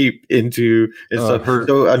escape into. And stuff.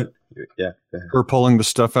 Her pulling the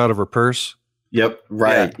stuff out of her purse. Yep.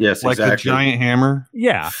 Right. Yeah. Yes. Like exactly. the giant hammer.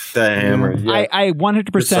 Yeah. The hammer. Yeah. I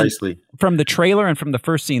 100% Precisely. from the trailer and from the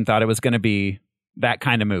first scene thought it was going to be that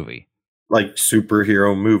kind of movie. Like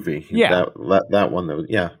superhero movie. Yeah. That one.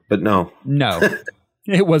 But no. No,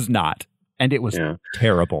 it was not. And it was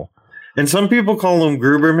terrible. And some people call him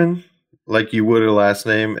Gruberman, like you would a last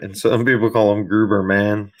name, and some people call him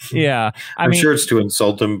Gruberman. Yeah. I'm sure it's to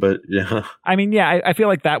insult him, but yeah. I mean, yeah, I feel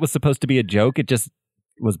like that was supposed to be a joke. It just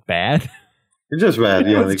was bad. It's just bad.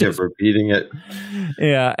 Yeah, they kept repeating it.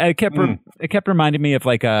 Yeah, and it kept reminding me of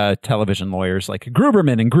like television lawyers, like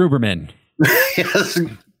Gruberman and Gruberman. Yes,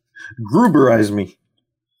 Gruberize me.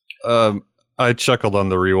 I chuckled on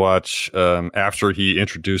the rewatch after he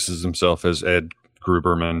introduces himself as Ed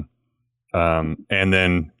Gruberman. And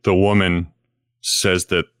then the woman says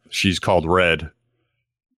that she's called Red.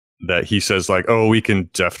 That he says like, "Oh, we can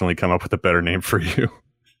definitely come up with a better name for you."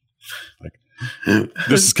 Like,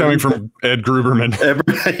 this is coming from Ed Gruberman.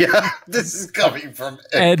 Yeah, this is coming from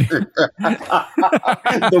Ed.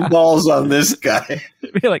 The balls on this guy.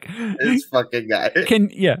 Be like, this fucking guy.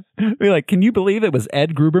 Be like, can you believe it was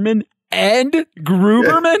Ed Gruberman? Ed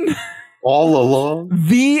Gruberman? All along?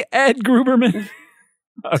 The Ed Gruberman?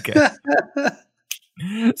 Okay.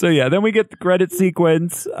 So yeah, then we get the credit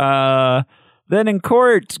sequence. Then in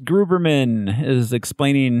court, Gruberman is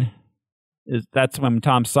explaining. That's when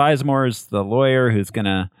Tom Sizemore is the lawyer who's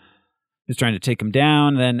trying to take him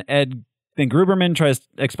down. Then Gruberman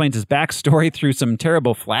explains his backstory through some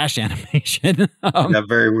terrible Flash animation.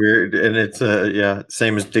 Very weird, and it's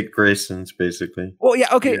same as Dick Grayson's basically. Well, yeah,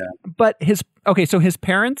 okay, but so his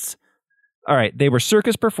parents, all right, they were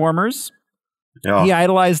circus performers. Oh. He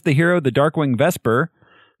idolized the hero, the Darkwing Vesper.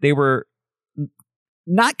 They were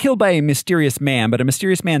not killed by a mysterious man, but a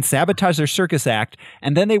mysterious man sabotaged their circus act,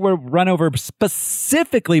 and then they were run over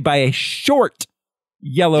specifically by a short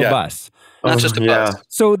yellow bus. Not just a bus.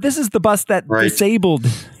 So this is the bus that disabled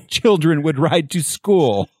children would ride to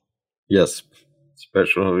school. Yes.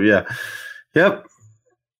 Special, yeah. Yep.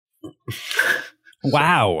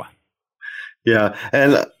 Wow. Yeah,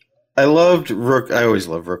 and I loved Rook. I always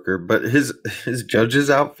love Rooker, but his judge's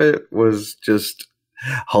outfit was just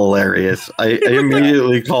hilarious. I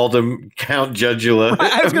immediately called him Count Judgula.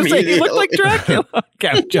 I was going to say, he looked like Dracula.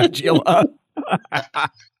 Count Judgula.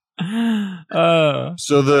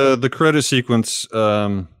 So the credit sequence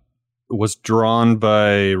was drawn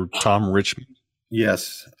by Tom Richmond.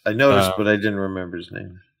 Yes, I noticed, but I didn't remember his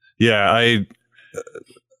name. Yeah, I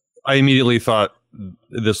immediately thought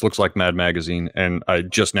this looks like Mad Magazine, and I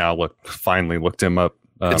just now finally looked him up.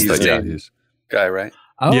 It's the same guy, right?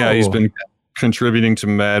 Oh. Yeah, he's been contributing to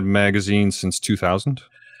Mad Magazine since 2000.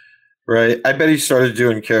 Right. I bet he started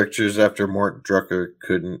doing characters after Mort Drucker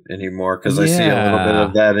couldn't anymore, because I see a little bit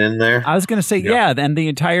of that in there. I was going to say, and the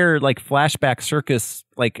entire like flashback circus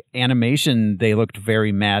like animation, they looked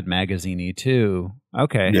very Mad Magazine-y too.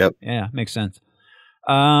 Okay. Yep. Yeah, makes sense.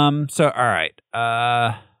 So all right.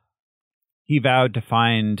 He vowed to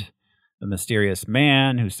find the mysterious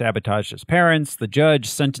man who sabotaged his parents. The judge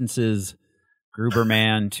sentences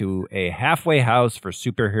Gruberman to a halfway house for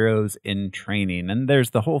superheroes in training. And there's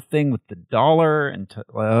the whole thing with the dollar and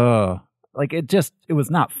it was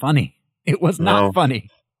not funny. It was not funny.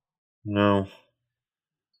 No.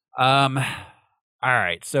 All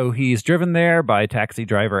right, so he's driven there by taxi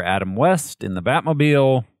driver Adam West in the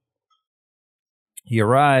Batmobile. He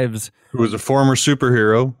arrives. Who was a former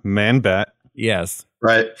superhero, Man-Bat. Yes.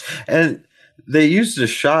 Right. And they used a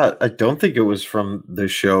shot, I don't think it was from the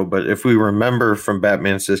show, but if we remember from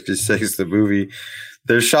Batman 66, the movie,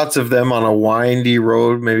 there's shots of them on a windy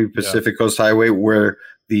road, maybe Pacific Coast Highway, where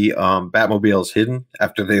the Batmobile is hidden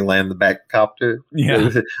after they land the Batcopter.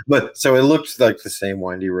 Yeah. But so it looks like the same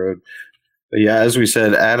windy road. But yeah, as we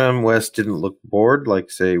said, Adam West didn't look bored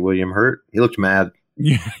like, say, William Hurt. He looked mad.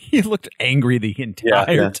 Yeah, he looked angry the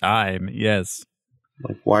entire time. Yes.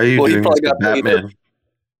 Like, why are you doing this to Batman?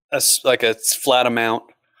 A flat amount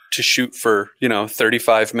to shoot for,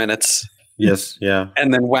 35 minutes. Yes, yeah.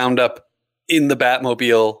 And then wound up in the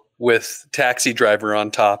Batmobile with taxi driver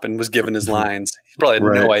on top and was given his lines. He probably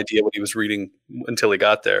had no idea what he was reading until he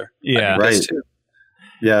got there. Yeah. Right.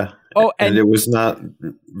 Yeah. Oh, and it was not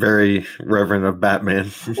very reverent of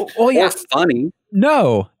Batman. Well, yeah. Or funny.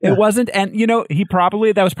 No, it wasn't. And,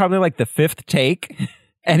 that was probably like the fifth take.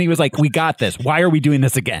 And he was like, we got this. Why are we doing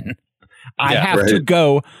this again? I have to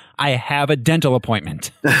go. I have a dental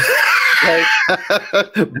appointment.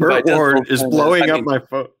 Burt Ward is blowing up my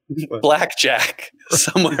phone. Blackjack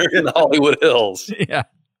somewhere in the Hollywood Hills. Yeah.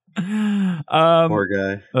 Poor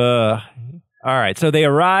guy. All right. So they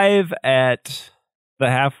arrive at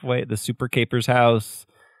the Super Caper's house.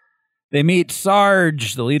 They meet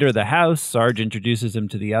Sarge, the leader of the house. Sarge introduces him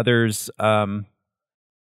to the others.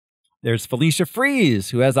 There's Felicia Freeze,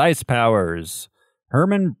 who has ice powers.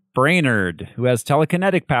 Herman Brainerd, who has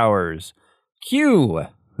telekinetic powers. Q,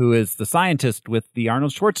 who is the scientist with the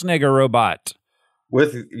Arnold Schwarzenegger robot.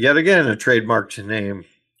 With, yet again, a trademarked name.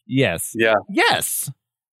 Yes. Yeah. Yes.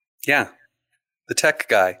 Yeah. The tech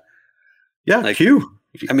guy. Yeah, Q.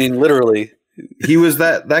 I mean, literally. He was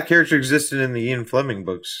that character existed in the Ian Fleming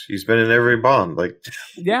books. He's been in every Bond.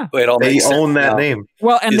 Yeah. Wait, they own that name.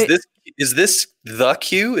 Well, and is this the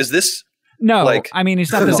Q? Is this no? I mean,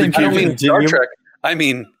 he's not the same Q. I don't mean Star Trek. I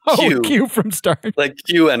mean Q. Q from Star Trek. Like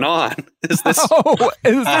Q and on. Is this?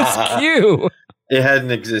 Is this Q? It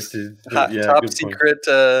hadn't existed. Top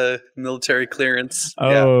secret military clearance.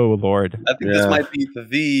 Oh, Lord. I think this might be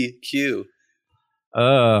the Q.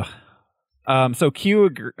 So Q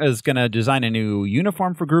is going to design a new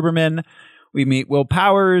uniform for Gruberman. We meet Will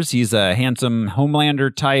Powers. He's a handsome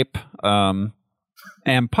Homelander type. And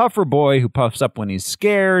Puffer Boy, who puffs up when he's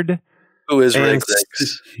scared. Who is Rick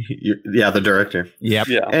Six? Yeah, the director. Yep.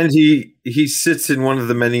 Yeah. And he sits in one of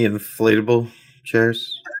the many inflatable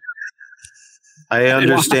chairs. I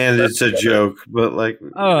understand it's a joke, but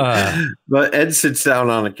but Ed sits down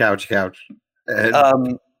on a couch,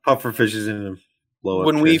 and Puffer fishes in a blow-up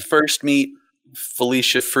when chair. we first meet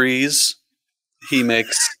Felicia Freeze, he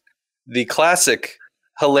makes the classic,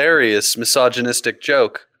 hilarious, misogynistic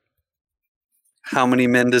joke. How many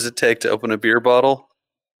men does it take to open a beer bottle?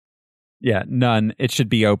 Yeah, none. It should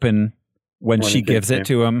be open when she gives it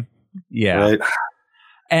to him. Yeah. Right.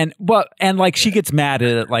 And she gets mad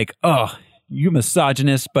at it, like, oh, you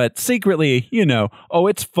misogynist, but secretly,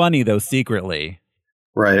 it's funny though, secretly.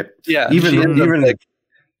 Right. Yeah. Even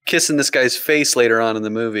kissing this guy's face later on in the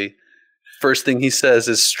movie. First thing he says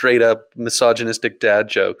is straight up misogynistic dad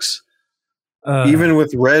jokes. Even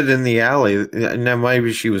with Red in the alley, now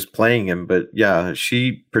maybe she was playing him, but yeah,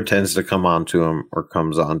 she pretends to come on to him or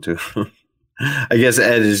comes on to him. I guess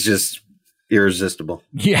Ed is just irresistible.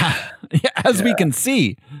 Yeah. As we can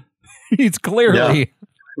see, he's clearly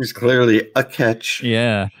a catch.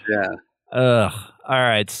 Yeah. Yeah. All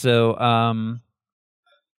right. So,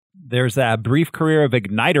 there's that brief career of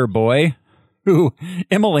Igniter Boy, who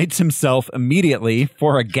immolates himself immediately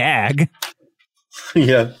for a gag.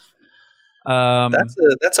 Yeah.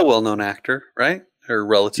 That's a well-known actor, right? Or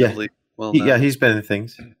relatively well-known. Yeah, he's been in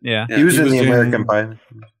things. Yeah. He was in the American Pie.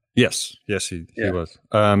 Yes, he was.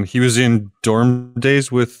 He was in Dorm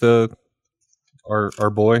Days with our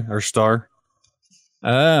boy, our star.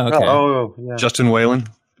 Oh, okay. Oh, yeah. Justin Whalen.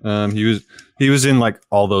 He was in like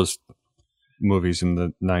all those movies in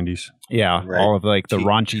the 90s. Yeah, right. all of like the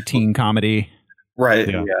raunchy teen comedy. Right.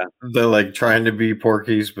 Yeah. They're like trying to be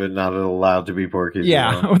Porky's, but not allowed to be Porky's.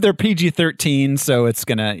 Yeah, they're PG-13, so it's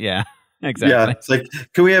gonna. Yeah, exactly. Yeah, it's like,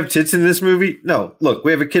 can we have tits in this movie? No. Look,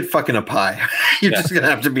 we have a kid fucking a pie. You're just gonna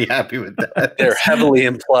have to be happy with that. They're heavily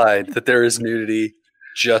implied that there is nudity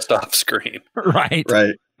just off screen. Right.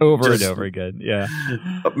 Over and over again. Yeah.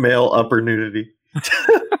 Male upper nudity.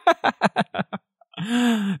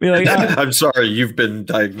 Be like, I'm sorry, you've been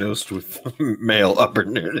diagnosed with male upper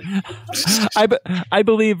nudity. I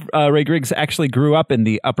believe Ray Griggs actually grew up in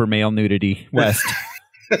the upper male nudity West.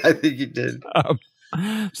 I think he did.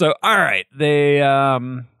 So, all right. They,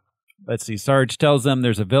 let's see. Sarge tells them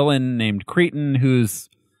there's a villain named Cretan who's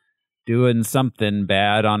doing something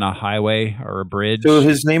bad on a highway or a bridge. So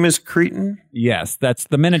his name is Cretan? Yes, that's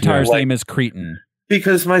the Minotaur's name is Cretan.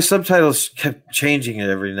 Because my subtitles kept changing it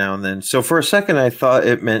every now and then. So for a second, I thought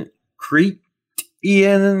it meant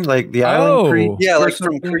Crete-ian, like the island Crete. Yeah, like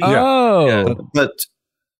from Crete. Oh. But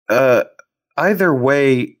either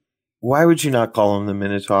way, why would you not call him the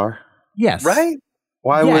Minotaur? Yes. Right?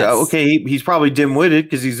 Why would? Okay, he's probably dim-witted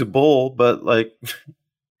because he's a bull, but like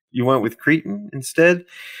you went with Cretan instead.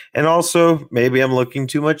 And also, maybe I'm looking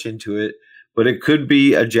too much into it, but it could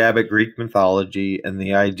be a jab at Greek mythology and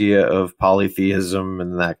the idea of polytheism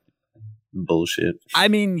and that bullshit. I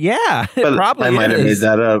mean, yeah, it But probably I might have made is.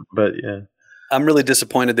 that up, but yeah. I'm really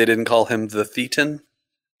disappointed they didn't call him the Thetan.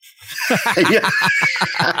 Yeah.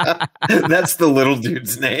 That's the little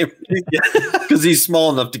dude's name. Because he's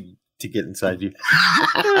small enough to get inside you.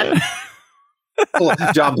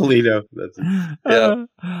 John Polito. That's it. Yeah.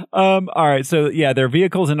 All right. So, yeah, their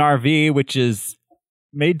vehicle's an RV, which is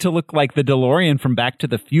made to look like the DeLorean from Back to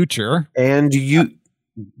the Future. And you...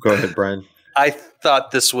 Go ahead, Brian. I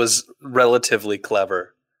thought this was relatively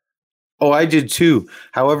clever. Oh, I did too.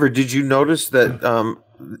 However, did you notice that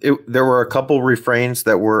there were a couple refrains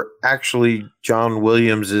that were actually John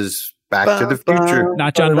Williams's Back to the Future?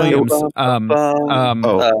 Not John Williams.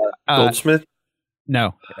 Goldsmith?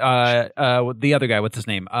 No. The other guy, what's his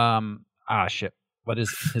name? Shit. What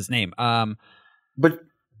is his name? But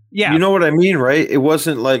yeah, you know what I mean, right? It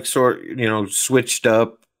wasn't like switched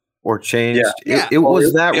up or changed. Yeah. It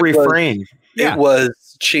was that refrain. It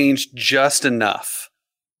was changed just enough.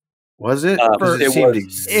 Was it? It seemed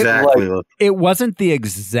was exactly. It wasn't the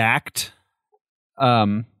exact. Yeah,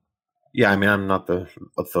 I mean, I'm not the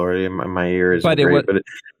authority. My ear is But great,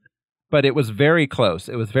 but it was very close.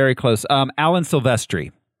 It was very close. Alan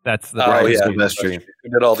Silvestri. That's the Silvestri. He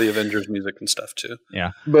did all the Avengers music and stuff too.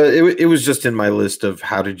 Yeah, but it was just in my list of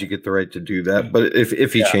how did you get the right to do that. But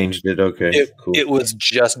if he changed it, okay, cool. It was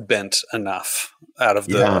just bent enough out of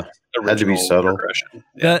the original had to be subtle. progression.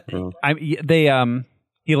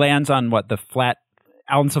 He lands on the flat.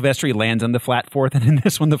 Alan Silvestri lands on the flat fourth, and in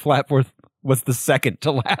this one, the flat fourth was the second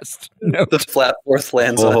to last note. The flat fourth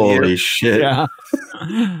lands on you. Holy shit! Yeah.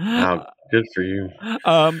 Wow, good for you.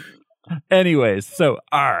 Anyways, so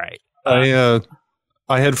all right. I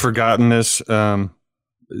had forgotten this.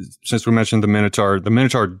 Since we mentioned the Minotaur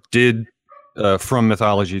did from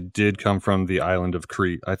mythology did come from the island of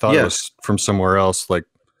Crete. I thought it was from somewhere else, like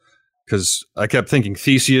because I kept thinking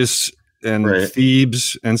Theseus and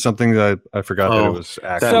Thebes and something that I forgot that it was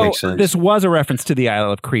actually. So this was a reference to the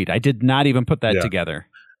Isle of Crete. I did not even put that together.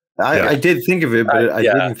 I did think of it, but I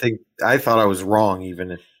didn't think. I thought I was wrong.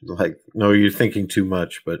 Even if, no, you're thinking too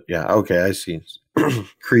much. But yeah, okay, I see.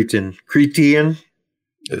 Cretian.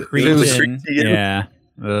 Yeah,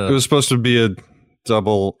 it was supposed to be a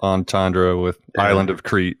double entendre with Island of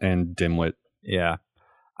Crete and Dimwit. Yeah.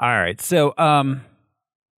 All right. So, the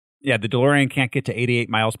DeLorean can't get to 88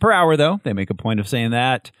 miles per hour, though. They make a point of saying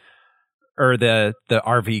that. Or the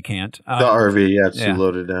RV can't. The RV, it's too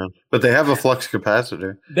loaded down. But they have a flux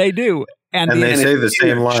capacitor. They do. And they say the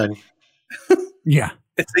same line. Yeah.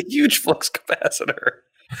 It's a huge flux capacitor.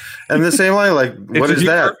 And the same line, like, what is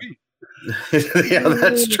that? Yeah,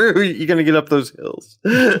 that's true. You're going to get up those hills.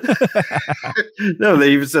 No,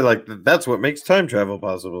 they even said, like, that's what makes time travel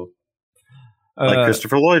possible. Like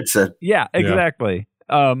Christopher Lloyd said. Yeah, exactly.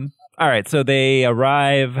 All right, so they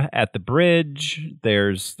arrive at the bridge.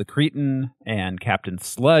 There's the Cretan and Captain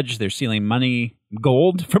Sludge. They're stealing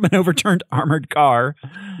gold from an overturned armored car.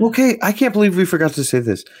 Okay, I can't believe we forgot to say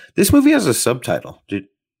this. This movie has a subtitle. Did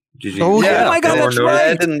you? Oh my God, that's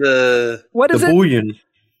right. And what is the it? Bullion.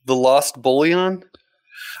 The Lost Bullion.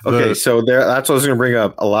 Okay, so that's what I was going to bring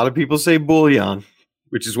up. A lot of people say bouillon,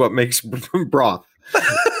 which is what makes broth.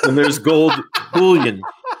 And there's gold bullion.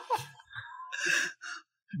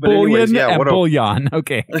 But bullion and bouillon.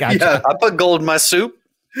 Okay, gotcha. Yeah. I put gold in my soup.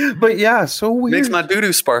 But yeah, so weird. Makes my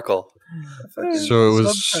doo-doo sparkle. So it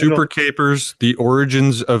was Super Capers, The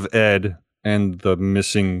Origins of Ed, and The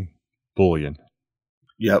Missing Bullion.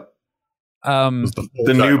 Yep.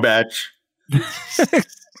 The new batch.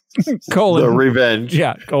 Colon. The revenge.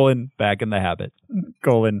 Yeah, colon back in the habit.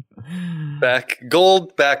 Colon. Back in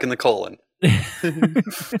the colon.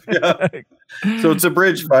 Yeah. So it's a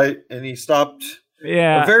bridge fight, and he stopped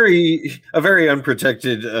a very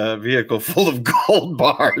unprotected vehicle full of gold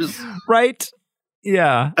bars. Right?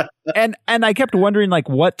 Yeah. and I kept wondering like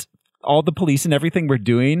what all the police and everything were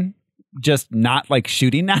doing, just not like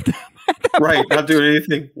shooting at them. Right, not doing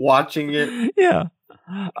anything, watching it. Yeah.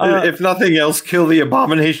 If nothing else, kill the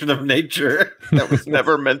abomination of nature that was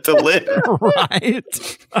never meant to live. Right.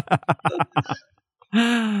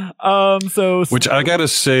 Which I gotta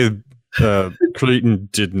say, Creighton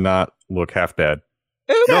did not look half bad.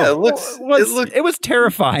 It was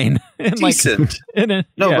terrifying. Decent.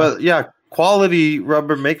 But quality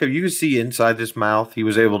rubber makeup. You could see inside his mouth. He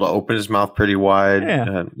was able to open his mouth pretty wide.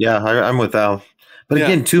 I'm with Al. But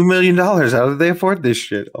again, $2 million. How did they afford this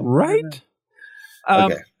shit? Right?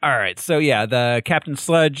 Okay. All right. So, the Captain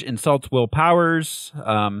Sludge insults Will Powers.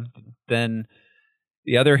 Then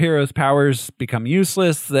the other hero's powers become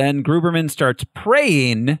useless. Then Gruberman starts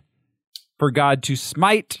praying for God to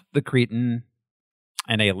smite the Cretan,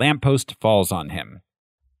 and a lamppost falls on him.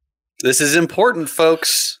 This is important,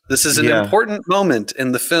 folks. This is an important moment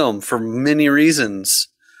in the film for many reasons.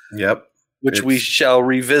 Yep. Which we shall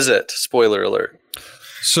revisit. Spoiler alert.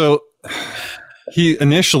 So he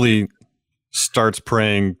initially starts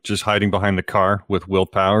praying, just hiding behind the car with Will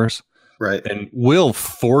Powers. Right. And Will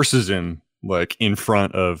forces him in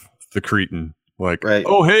front of the Cretan.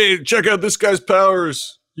 Oh, hey, check out this guy's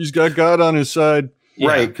powers. He's got God on his side.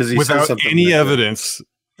 Right. Because he without said any evidence.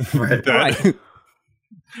 Right.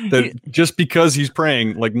 That just because he's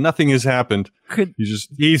praying, nothing has happened.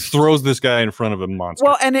 He throws this guy in front of a monster.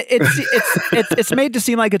 Well, and it's made to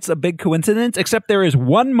seem like it's a big coincidence, except there is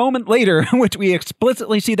one moment later in which we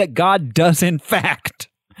explicitly see that God does in fact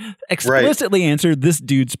explicitly answer this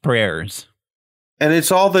dude's prayers. And it's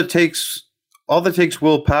all that takes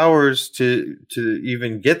Will Powers to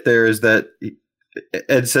even get there is that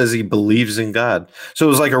Ed says he believes in God. So it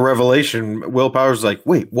was like a revelation. Will Powers was like,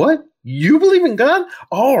 wait, what? You believe in God?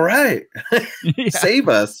 All right. Save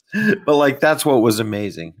us. But that's what was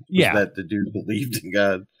amazing. That the dude believed in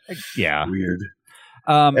God. Yeah. Weird.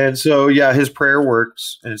 And so, his prayer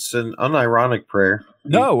works. It's an unironic prayer.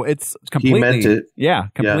 No, it's completely. He meant it. Yeah,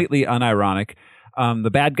 completely unironic. The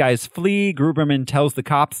bad guys flee. Gruberman tells the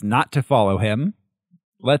cops not to follow him.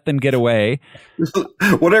 Let them get away.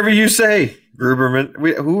 Whatever you say, Gruberman.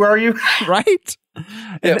 Who are you? Right?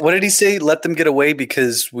 Yeah, what did he say? Let them get away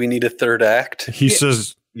because we need a third act? He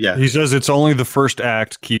says it's only the first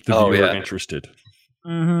act. Keep the viewer interested.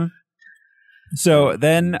 Mm-hmm. So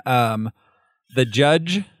then the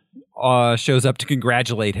judge shows up to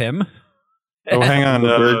congratulate him. Oh, hang on.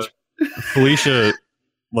 Felicia,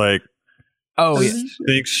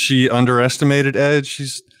 thinks she underestimated Ed.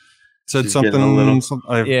 She's said something. She's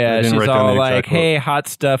all like, "Hey, hot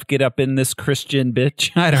stuff, get up in this Christian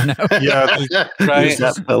bitch." I don't know.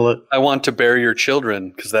 I want to bear your children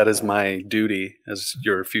because that is my duty as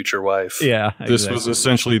your future wife. Yeah, exactly. This was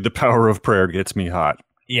essentially the power of prayer gets me hot.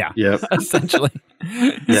 Yeah, yep. Essentially.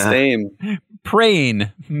 Same.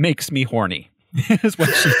 Praying makes me horny. Is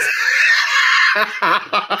what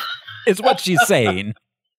she's saying.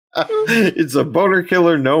 It's a boner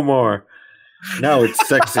killer no more. Now it's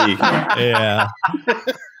sexy. Yeah.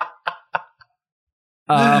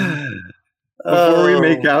 Before we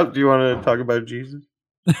make out, do you want to talk about Jesus?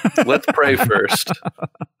 Let's pray first.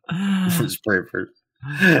 Let's pray first.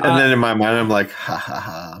 And then in my mind, I'm like, ha ha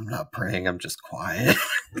ha, I'm not praying, I'm just quiet.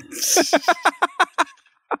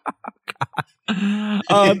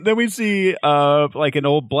 Then we see an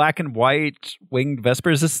old black and white winged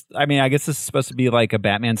Vesper. I guess this is supposed to be like a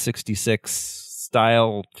Batman 66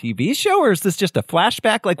 style TV show, or is this just a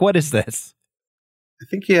flashback? What is this? I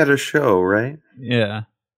think he had a show, right? Yeah.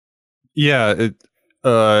 Yeah, it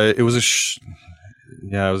was a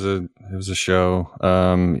it was a show.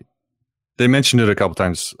 They mentioned it a couple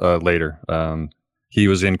times later. He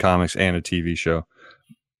was in comics and a TV show.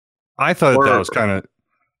 I thought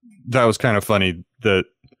that was kind of funny that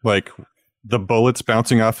the bullets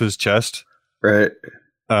bouncing off his chest. Right.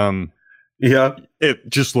 Yeah. It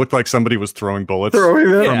just looked like somebody was throwing bullets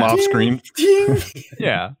from off screen.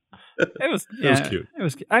 Yeah. It was cute. It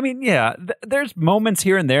was. There's moments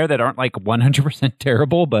here and there that aren't 100%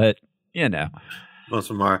 terrible, but most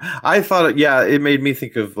of them are. I thought, it made me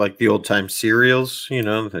think of the old time serials.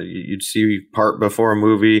 You'd see part before a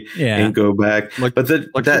movie and go back, but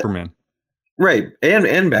Superman, right?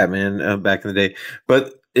 And Batman back in the day,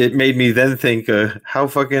 but. It made me then think, how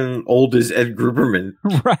fucking old is Ed Gruberman?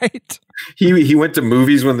 Right. He went to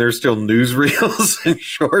movies when there's still newsreels and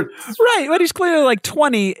shorts. Right, but he's clearly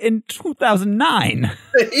 20 in 2009.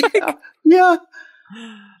 Yeah.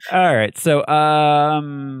 All right, so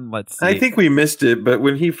let's see. I think we missed it, but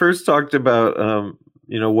when he first talked about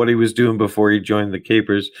what he was doing before he joined the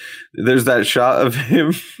Capers, there's that shot of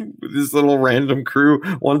him with this little random crew.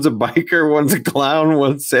 One's a biker, one's a clown,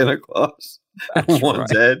 one's Santa Claus.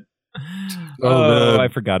 One's Ed. I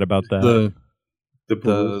forgot about that.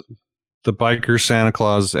 The The biker Santa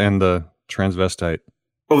Claus and the transvestite.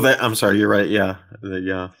 Oh, I'm sorry. You're right. Yeah.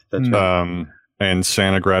 That's right. And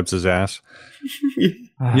Santa grabs his ass.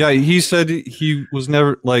 Yeah, he said he was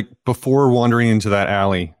never, like, before wandering into that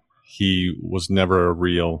alley, he was never a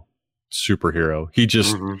real superhero. He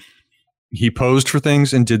just, he posed for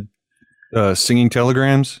things and did singing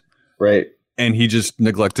telegrams. Right. And he just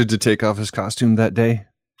neglected to take off his costume that day.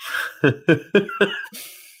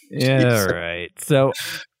 Yeah, right. So,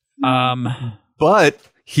 but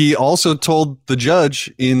he also told the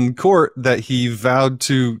judge in court that he vowed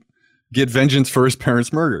to get vengeance for his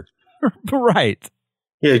parents' murder. Right.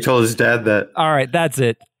 Yeah, he told his dad that. All right, that's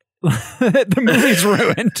it. The movie's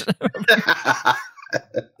ruined.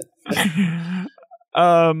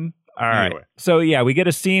 All right. Anyway. So yeah, we get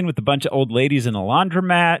a scene with a bunch of old ladies in a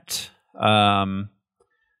laundromat. On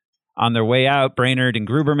their way out, Brainerd and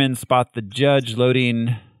Gruberman spot the judge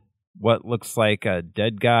loading what looks like a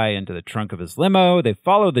dead guy into the trunk of his limo. They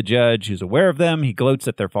follow the judge, who's aware of them. He gloats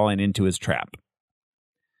that they're falling into his trap.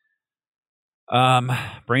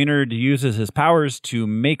 Brainerd uses his powers to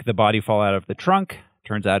make the body fall out of the trunk.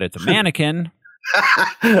 Turns out it's a mannequin.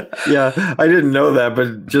 Yeah, I didn't know that,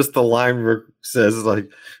 but just the line says, like,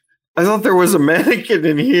 I thought there was a mannequin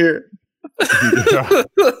in here.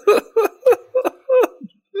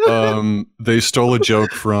 They stole a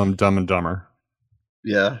joke from Dumb and Dumber.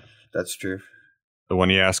 Yeah, that's true. When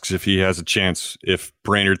he asks if he has a chance, if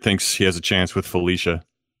Brainerd thinks he has a chance with Felicia.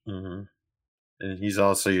 Mm-hmm. And he's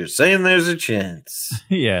also, you're saying there's a chance.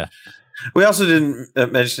 Yeah. We also didn't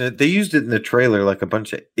mention it. They used it in the trailer like a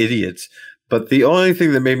bunch of idiots. But the only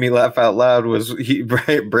thing that made me laugh out loud was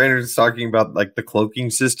Brainerd's talking about like the cloaking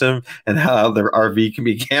system and how the RV can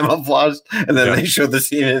be camouflaged. And then they show the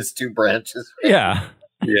scene in its two branches. Yeah.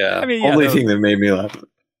 Yeah. I mean, only thing that made me laugh.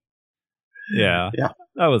 Yeah. Yeah.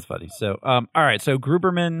 That was funny. So, all right. So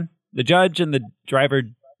Gruberman, the judge and the driver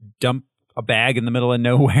dump a bag in the middle of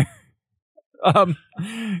nowhere.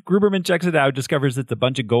 Gruberman checks it out, discovers it's a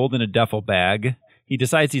bunch of gold in a duffel bag. He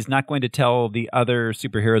decides he's not going to tell the other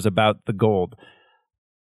superheroes about the gold.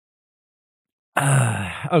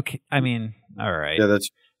 Okay. I mean, all right. Yeah,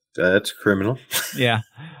 that's criminal. Yeah.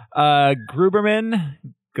 Gruberman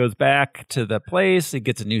goes back to the place. He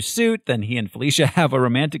gets a new suit. Then he and Felicia have a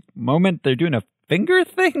romantic moment. They're doing a finger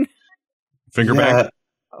thing. Finger bang.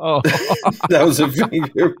 Oh, that was a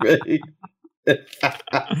finger bang.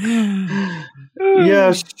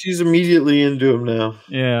 Yeah, she's immediately into him now.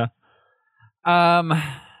 Yeah.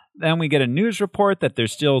 Then we get a news report that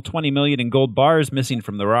there's still 20 million in gold bars missing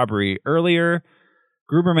from the robbery earlier.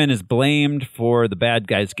 Gruberman is blamed for the bad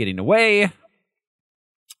guys getting away.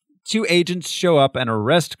 2 agents show up and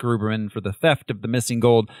arrest Gruberman for the theft of the missing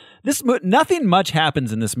gold. Nothing much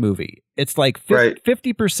happens in this movie. It's like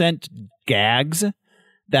 50% gags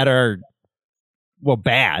that are, well,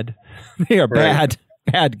 bad. They are bad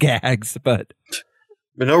gags, but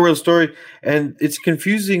no real story. And it's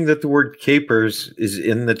confusing that the word capers is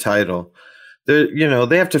in the title. They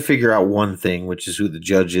have to figure out one thing, which is who the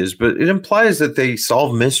judge is, but it implies that they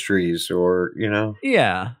solve mysteries or,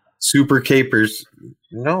 yeah, super capers.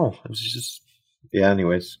 No, it's just, yeah.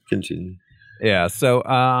 Anyways, continue. Yeah. So,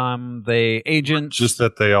 the agents, just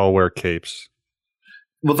that they all wear capes.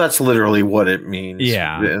 Well, that's literally what it means.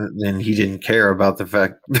 Yeah. And he didn't care about the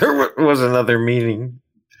fact there was another meaning.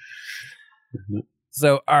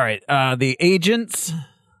 So, all right. The agents,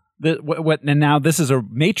 and now this is a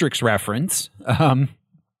Matrix reference.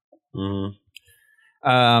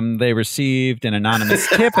 They received an anonymous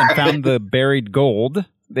tip and found the buried gold.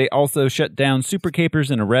 They also shut down Super Capers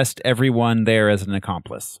and arrest everyone there as an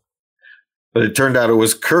accomplice. But it turned out it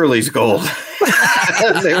was Curly's gold.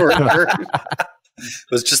 They were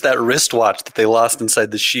It was just that wristwatch that they lost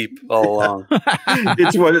inside the sheep all along.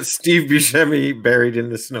 It's what Steve Buscemi buried in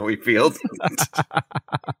the snowy field.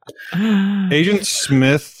 Agent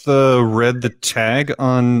Smith read the tag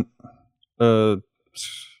on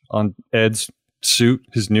Ed's suit,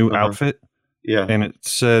 his new outfit. Yeah. And it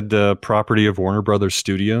said property of Warner Brothers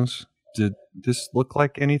Studios. Did this look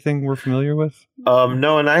like anything we're familiar with?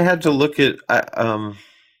 No, and I had to look at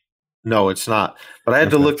no, it's not. But I had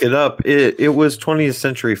to look it up. It was 20th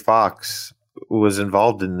Century Fox was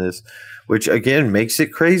involved in this, which again makes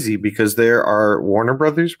it crazy because there are Warner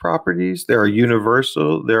Brothers properties, there are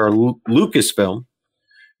Universal, there are Lucasfilm.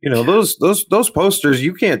 Those posters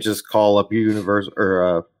you can't just call up Universal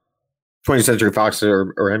or 20th Century Fox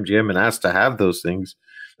or MGM and ask to have those things.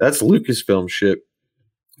 That's Lucasfilm shit.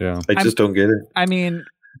 Yeah, I just don't get it. I mean,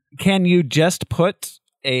 can you just put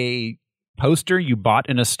a poster you bought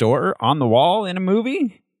in a store on the wall in a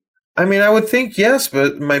movie? I mean, I would think yes,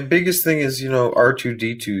 but my biggest thing is,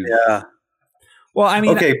 R2D2. Yeah. Well, I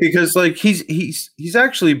mean, okay, because like he's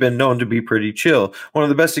actually been known to be pretty chill. One of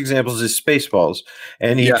the best examples is Spaceballs,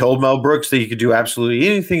 and he told Mel Brooks that he could do absolutely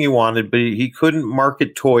anything he wanted, but he couldn't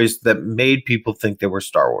market toys that made people think they were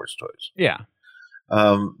Star Wars toys. Yeah.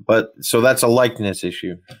 But so that's a likeness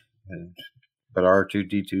issue. But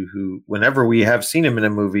R2D2, who whenever we have seen him in a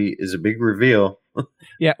movie, is a big reveal.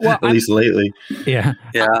 Yeah, well, at least lately. Yeah,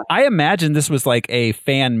 yeah. I imagine this was like a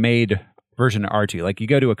fan-made version of R2. Like you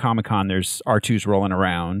go to a Comic-Con, there's R2s rolling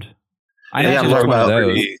around. I'm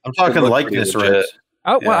talking likeness, right?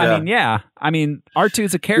 Oh well, I mean, R2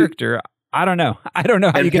 is a character. I don't know how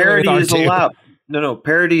and you get away with parody R2. is allowed. No,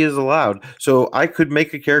 parody is allowed. So I could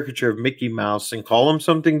make a caricature of Mickey Mouse and call him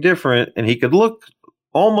something different, and he could look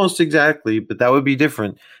almost exactly, but that would be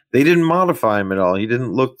different. They didn't modify him at all. He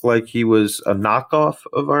didn't look like he was a knockoff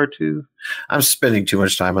of R2. I'm spending too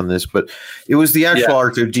much time on this, but it was the actual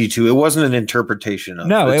R2D2. It wasn't an interpretation of.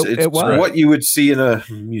 No, it was what you would see in a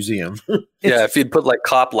museum. Yeah, if you'd put like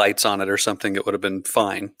cop lights on it or something, it would have been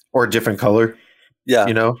fine. Or a different color. Yeah,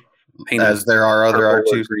 Painted as there are other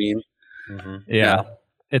R2s. Green. Mm-hmm. Yeah.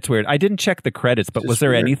 It's weird. I didn't check the credits, but was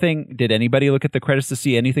there anything? Did anybody look at the credits to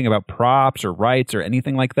see anything about props or rights or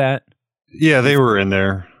anything like that? Yeah, they were in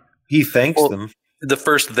there. He thanks them. The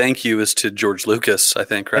first thank you is to George Lucas, I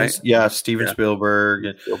think, right? Steven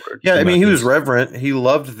Spielberg. Yeah, I mean, he was reverent. He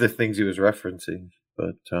loved the things he was referencing.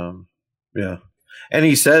 But, yeah. And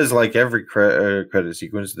he says, like every credit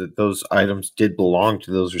sequence, that those items did belong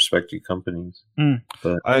to those respective companies. Mm.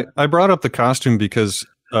 But I brought up the costume because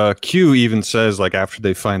Q even says, like, after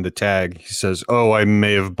they find the tag, he says, "Oh, I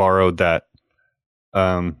may have borrowed that."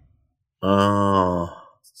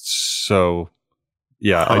 So,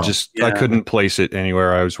 yeah, I couldn't place it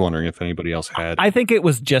anywhere. I was wondering if anybody else had. I think it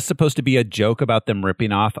was just supposed to be a joke about them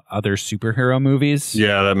ripping off other superhero movies.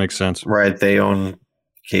 Yeah, that makes sense. Right, they own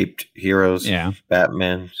caped heroes. Yeah,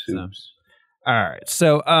 Batman suits. All right,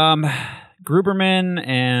 so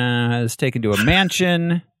Gruberman is taken to a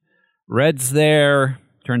mansion. Red's there.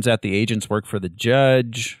 Turns out the agents work for the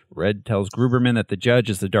judge. Red tells Gruberman that the judge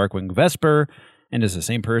is the Darkwing Vesper and is the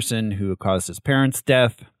same person who caused his parents'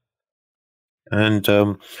 death. And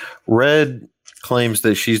Red claims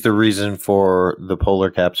that she's the reason for the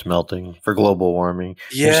polar caps melting, for global warming.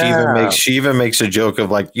 Yeah. And she even makes a joke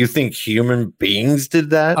of like, you think human beings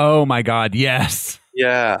did that? Oh my God, yes.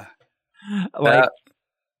 Yeah. Like,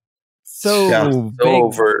 so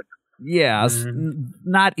overt. Yeah,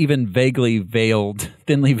 not even vaguely veiled,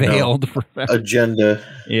 thinly veiled. No. Agenda.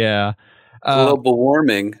 Yeah. Global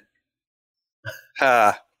warming.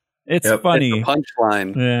 Ha. It's funny. It's a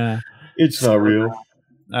punchline. Yeah. It's not real.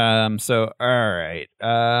 So, all right.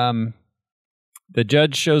 The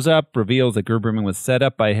judge shows up, reveals that Gruberman was set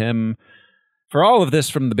up by him for all of this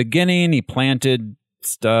from the beginning. He planted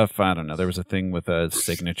stuff. I don't know. There was a thing with a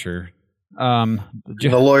signature. The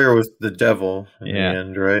lawyer was the devil in the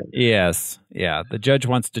end, right? Yes. Yeah. The judge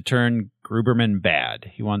wants to turn Gruberman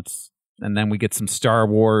bad. And then we get some Star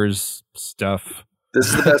Wars stuff. This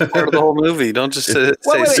is the best part of the whole movie. Don't just say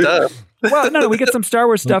stuff. Well, no, we get some Star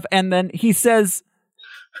Wars stuff, and then he says,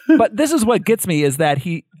 but this is what gets me, is that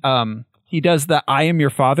he does the "I am your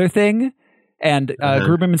father" thing, and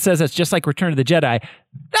Gruberman says it's just like Return of the Jedi.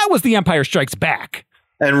 That was The Empire Strikes Back.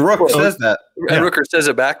 And Rook says that. And Rooker says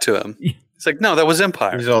it back to him. It's like, no, that was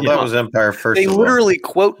Empire. That was Empire first. They literally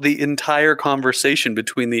quote the entire conversation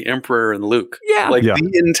between the Emperor and Luke. Yeah.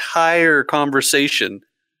 The entire conversation.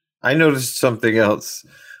 I noticed something else.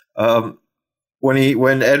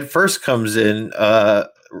 When Ed first comes in,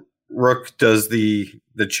 Rook does the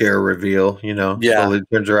chair reveal, slowly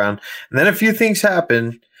turns around. And then a few things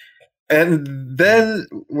happen. And then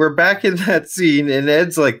we're back in that scene, and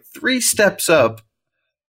Ed's like 3 steps up.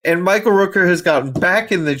 And Michael Rooker has gotten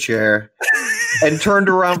back in the chair and turned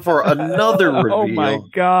around for another reveal. Oh my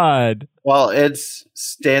God. While Ed's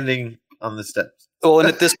standing on the steps. Well, and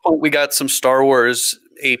at this point, we got some Star Wars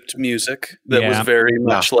aped music that was very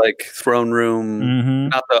much like Throne Room,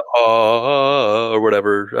 not the or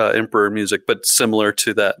whatever Emperor music, but similar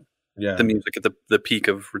to that. Yeah. The music at the peak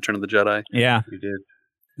of Return of the Jedi. Yeah. You did.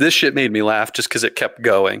 This shit made me laugh just because it kept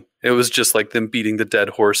going. It was just like them beating the dead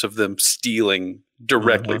horse of them stealing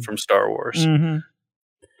directly from Star Wars.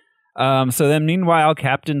 So then meanwhile,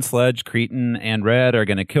 Captain Sledge, Cretan, and Red are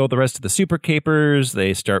going to kill the rest of the Super Capers.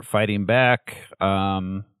 They start fighting back.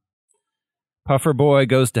 Puffer Boy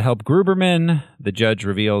goes to help Gruberman. The judge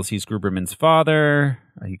reveals he's Gruberman's father.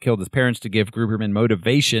 He killed his parents to give Gruberman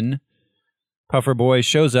motivation. Puffer Boy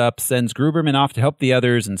shows up, sends Gruberman off to help the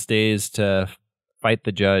others, and stays to fight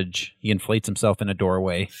the judge. He inflates himself in a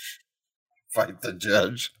doorway. Fight the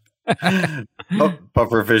judge.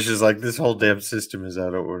 Pufferfish is like, this whole damn system is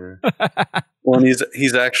out of order. Well, and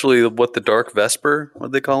he's actually what, the Dark Vesper?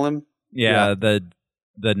 What they call him? Yeah. The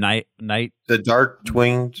night. The dark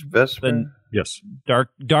winged Vesper. Yes.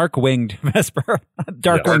 Dark winged Vesper.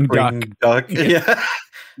 Dark winged duck. Yeah.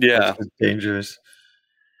 Yeah. That's dangerous.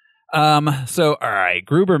 So, all right.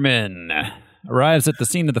 Gruberman arrives at the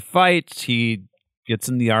scene of the fight. He gets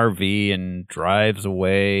in the RV and drives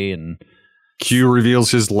away. And Q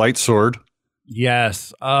reveals his light sword.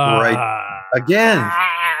 yes. Right. Again.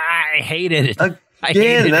 I hated it.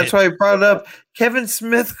 Again. That's why I brought it up. Kevin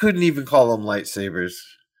Smith couldn't even call them lightsabers.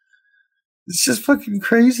 It's just fucking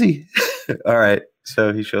crazy. All right.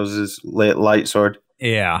 So he shows his light sword.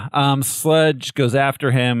 Yeah. Sludge goes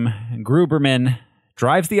after him. Gruberman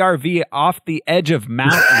drives the RV off the edge of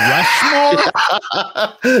Mount Rushmore.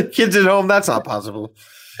 Kids at home, that's not possible.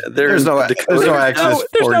 There's no access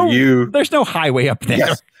for you. There's no highway up there.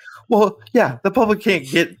 Yes. Well, yeah, the public can't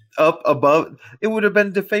get up above. It would have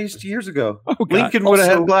been defaced years ago. Oh, God. Lincoln would have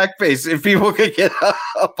had blackface if people could get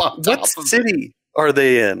up on top What city are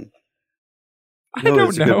they in? I don't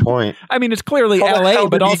that's know. a good point. I mean, it's clearly How the LA, hell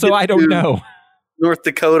but did he also get I don't to know. North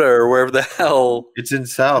Dakota or wherever the hell. It's in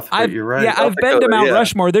South, but you're right. Yeah, I've been to Dakota, Mount yeah.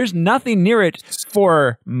 Rushmore. There's nothing near it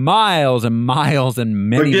for miles and miles and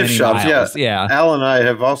many, gift many shops, miles. Yeah. Al and I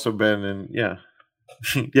have also been in, yeah.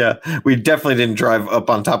 Yeah, we definitely didn't drive up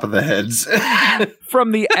on top of the heads.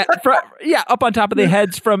 From the up on top of the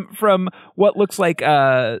heads from what looks like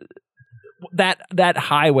that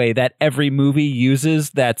highway that every movie uses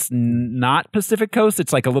that's not Pacific Coast.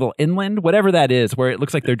 It's like a little inland, whatever that is, where it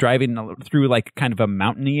looks like they're driving through like kind of a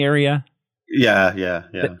mountainy area. Yeah.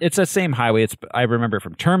 It's the same highway. I remember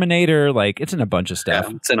from Terminator. Like it's in a bunch of stuff.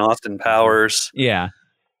 Yeah, it's in Austin Powers. Yeah.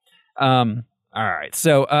 All right.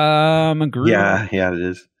 So, Yeah, it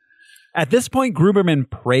is. At this point, Gruberman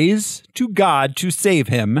prays to God to save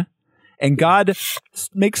him, and God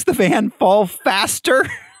makes the van fall faster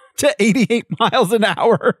to 88 miles an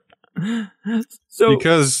hour. So,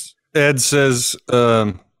 because Ed says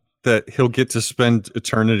that he'll get to spend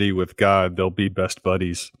eternity with God, they'll be best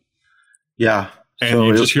buddies. Yeah. And So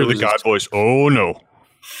you it- just hear it the was- God voice, oh no.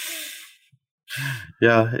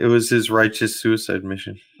 Yeah, it was his righteous suicide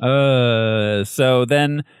mission. so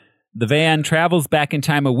then the van travels back in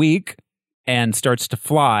time a week and starts to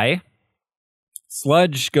fly.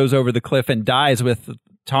 Sludge goes over the cliff and dies with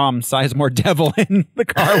Tom Sizemore Devil in the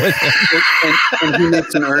car with him. and he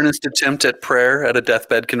makes an earnest attempt at prayer at a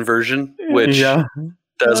deathbed conversion, which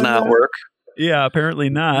does not work. Yeah, apparently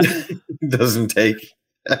not. Doesn't take.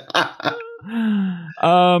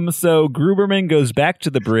 So Gruberman goes back to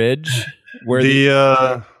the bridge where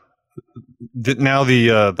now the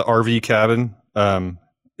RV cabin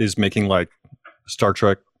is making like Star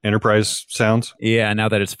Trek Enterprise sounds. Yeah, now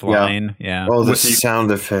that it's flying. Yeah. Oh, the With the- sound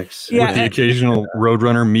effects. Yeah, with the occasional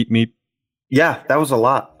Roadrunner meep. Yeah, that was a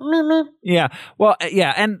lot. Yeah. Well,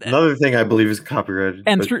 yeah, and Another thing I believe is copyrighted.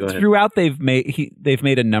 and but go ahead. throughout they've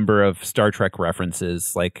made a number of Star Trek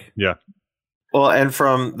references. Like, Yeah. Well, and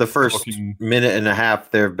from the first Fucking- minute and a half,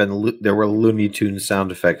 there were Looney Tunes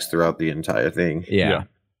sound effects throughout the entire thing. yeah.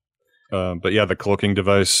 But yeah, the cloaking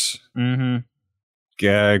device Mm-hmm.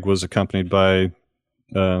 gag was accompanied by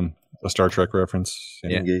a Star Trek reference.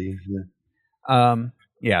 Yeah. Yeah.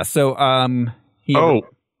 Yeah. So he, Oh,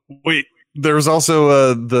 wait. There's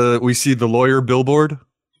also we see the lawyer billboard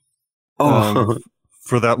Oh,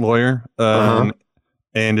 for that lawyer, and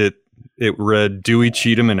it read Dewey,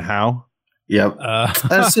 Cheatham, and Howe. yep.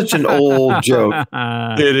 That's such an old joke.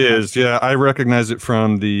 It is, yeah. I recognize it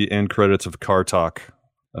from the end credits of Car Talk.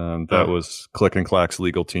 That was Click and Clack's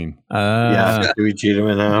legal team. Yeah, do we cheat him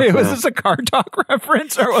in now? Wait, was this a Car Talk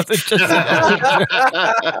reference or was it just?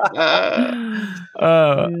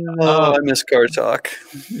 Oh, I miss Car Talk.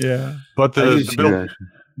 Yeah. But I used to do that.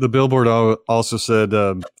 the billboard also said,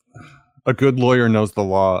 "A good lawyer knows the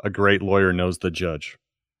law. A great lawyer knows the judge."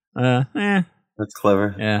 That's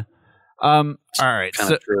clever. Yeah. All right.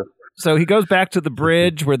 Kind of true. So he goes back to the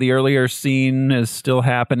bridge where the earlier scene is still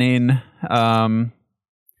happening.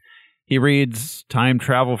 He reads Time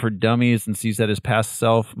Travel for Dummies and sees that his past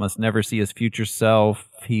self must never see his future self.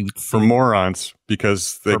 For morons,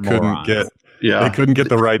 because they couldn't get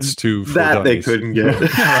the rights to for that they dummies. couldn't get.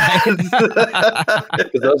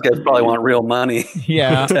 Because those guys probably want real money.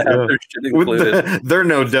 Yeah. to have their shit included. They're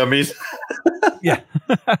no dummies. Yeah.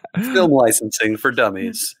 Film licensing for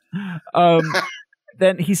dummies.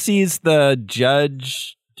 Then he sees the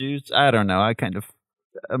judge. Dude, I don't know. I kind of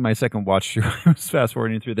my second watch through. I was fast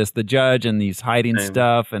forwarding through this. The judge and these hiding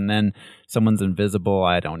stuff, and then someone's invisible.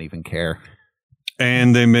 I don't even care.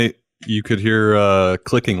 And you could hear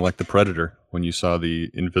clicking like the Predator when you saw the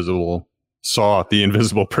invisible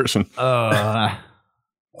person.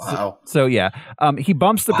 Wow. So yeah, he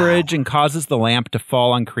bumps the bridge and causes the lamp to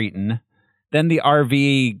fall on Cretan. Then the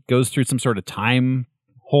RV goes through some sort of time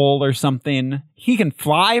hole or something. He can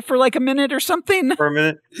fly for like a minute or something. For a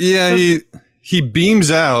minute? Yeah, he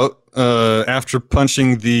beams out after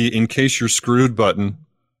punching the "in case you're screwed" button,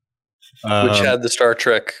 which had the Star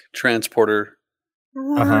Trek transporter.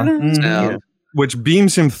 Which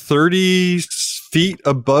beams him 30 feet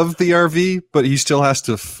above the RV, but he still has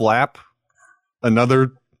to flap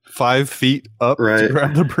another 5 feet up to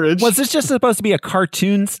grab the bridge. Was this just supposed to be a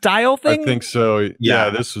cartoon style thing? I think so. Yeah,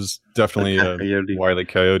 this was definitely a Wile E.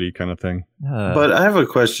 Coyote kind of thing. But I have a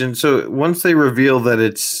question. So once they reveal that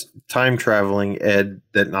it's time traveling Ed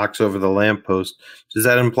that knocks over the lamppost, does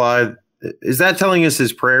that imply, is that telling us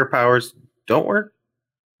his prayer powers don't work?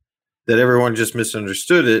 That everyone just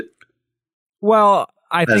misunderstood it? Well,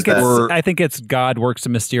 I think it's God works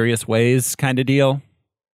in mysterious ways kind of deal.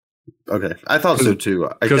 Okay, I thought so too.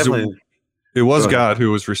 It was God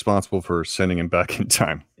who was responsible for sending him back in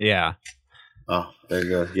time. Yeah. Oh, there you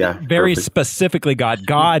go. Yeah. Very specifically God.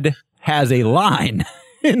 God has a line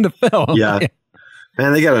in the film. Yeah.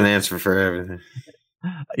 Man, they got an answer for everything.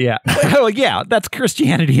 Yeah. Oh, yeah. That's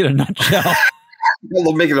Christianity in a nutshell.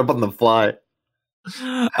 They'll make it up on the fly.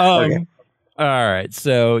 Okay. All right.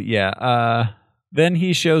 So, yeah. Then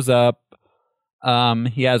he shows up.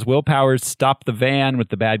 He has willpower stop the van with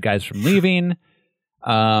the bad guys from leaving.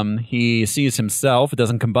 He sees himself. It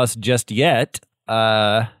doesn't combust just yet.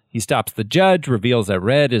 He stops the judge, reveals that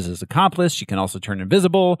Red is his accomplice. She can also turn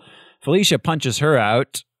invisible. Felicia punches her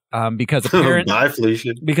out because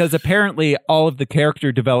apparently all of the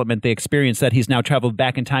character development they experienced that he's now traveled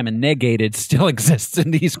back in time and negated still exists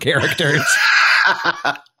in these characters.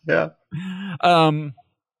 Yeah.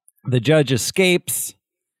 The judge escapes.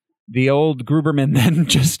 The old Gruberman then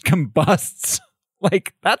just combusts.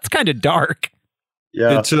 Like, that's kind of dark.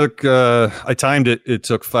 Yeah. It took, I timed it. It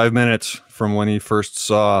took 5 minutes from when he first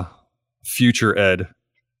saw future Ed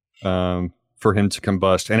for him to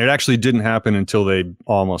combust. And it actually didn't happen until they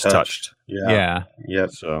almost touched. Yeah.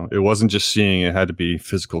 Yep. So it wasn't just seeing, it had to be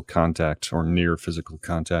physical contact or near physical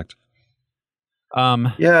contact.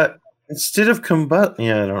 Yeah. Instead of combust.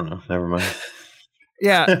 Yeah, I don't know. Never mind.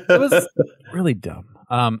 Yeah. It was really dumb.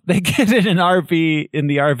 They get in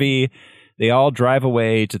the RV. They all drive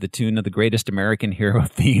away to the tune of the Greatest American Hero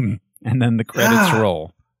theme, and then the credits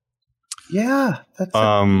roll. Yeah. That's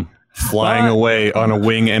flying away on a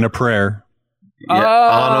wing and a prayer. Yeah,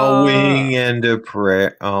 on a wing and a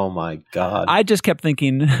prayer. Oh my God. I just kept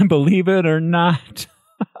thinking, believe it or not,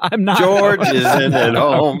 I'm not. George isn't at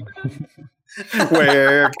home.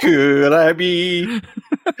 Where could I be?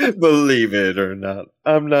 Believe it or not,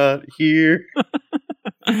 I'm not here.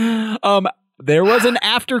 There was an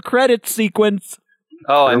after credits sequence.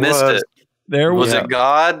 Oh, I missed it. Was it it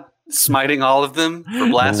God smiting all of them for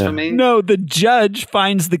blasphemy? No, the judge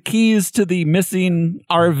finds the keys to the missing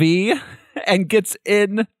RV and gets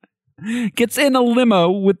in a limo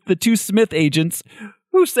with the two Smith agents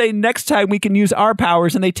who say next time we can use our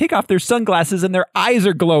powers, and they take off their sunglasses and their eyes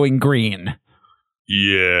are glowing green.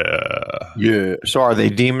 Yeah. So are they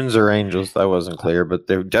demons or angels? That wasn't clear, but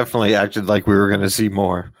they definitely acted like we were going to see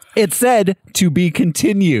more. It said to be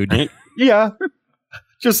continued. Yeah.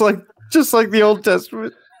 Just like the Old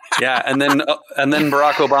Testament. Yeah, and then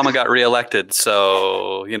Barack Obama got reelected,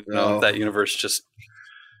 so that universe just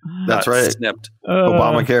that's right. Snipped.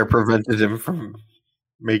 Obamacare prevented him from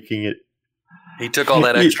making it. He took all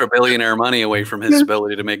that extra billionaire money away from his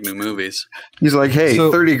ability to make new movies. He's like, hey,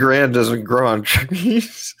 30 grand doesn't grow on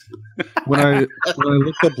trees. When I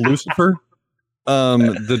looked up Lucifer,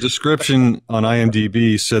 the description on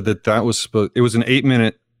IMDb said that was it was an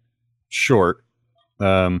 8-minute short,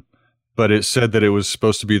 but it said that it was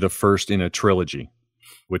supposed to be the first in a trilogy,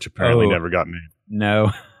 which apparently never got made.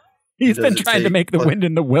 No. He's been trying to make The Wind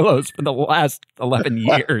in the Willows for the last 11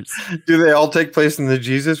 years. Do they all take place in the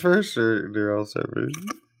Jesus verse, or they're all separate?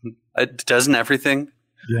 Doesn't everything?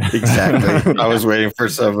 Yeah. Exactly. I was waiting for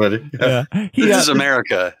somebody. Yeah. This is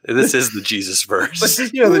America. This is the Jesus verse.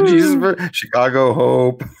 The Jesus verse. Chicago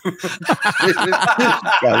Hope.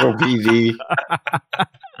 Chicago PD.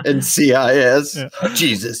 And CIS. Yeah.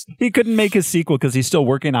 Jesus. He couldn't make his sequel because he's still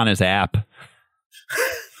working on his app.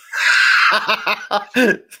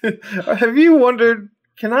 Have you wondered,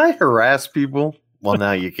 can I harass people Well,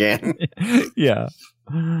 now you can. Yeah.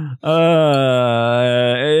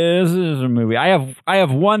 This is a movie. I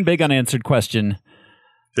have one big unanswered question.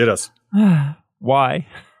 Hit us. Why?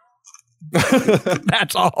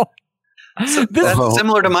 That's all. So that's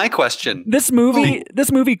similar to my question. This movie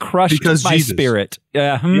crushed because my Jesus. spirit.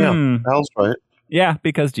 Yeah, Al's right. Yeah,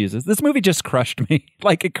 because Jesus. This movie just crushed me.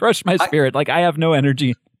 Like, it crushed my spirit. Like, I have no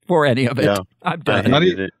energy for any of it. Yeah. I'm done. Not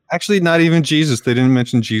even Jesus. They didn't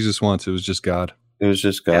mention Jesus once. It was just God. It was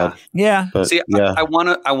just God. Yeah. But, See, yeah. I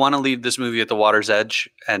want to leave this movie at the water's edge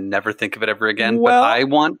and never think of it ever again. Well- but I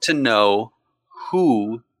want to know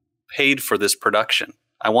who paid for this production.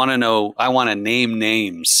 I want to know. I want to name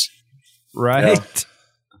names. Right.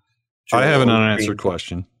 I have an unanswered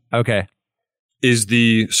question. Okay. Is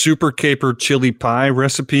the Super Caper chili pie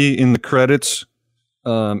recipe in the credits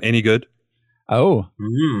any good? Oh.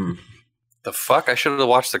 The fuck! I should have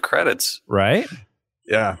watched the credits. Right?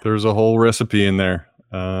 Yeah, there's a whole recipe in there.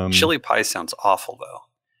 Chili pie sounds awful, though.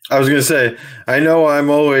 I was going to say, I know I'm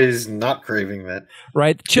always not craving that.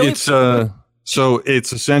 Right. Chili. It's so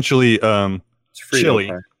it's essentially It's Frito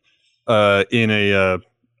chili pie. in a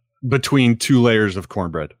between two layers of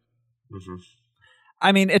cornbread. Mm-hmm.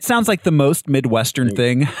 I mean, it sounds like the most Midwestern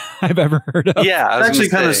thing I've ever heard of. Yeah, I was It's actually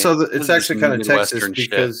gonna kind of say, It's actually kind of Texas Midwestern shit.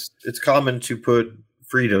 because it's common to put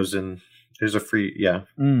Fritos in. There's a Frito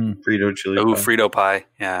chili. Oh, pie. Frito pie.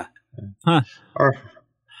 Yeah. Or,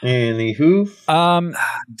 anywho,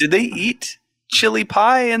 Did they eat chili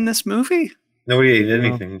pie in this movie? nobody ate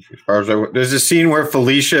anything. As far as there's a scene where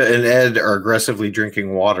Felicia and Ed are aggressively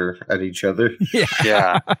drinking water at each other.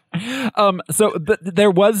 Yeah. So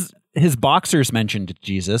there was his boxers mentioned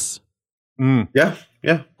Jesus. Yeah.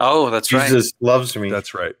 Oh, that's right. Jesus loves me.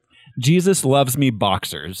 That's right. Jesus loves me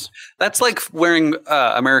boxers. That's like wearing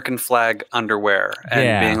American flag underwear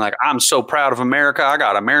and being like, I'm so proud of America. I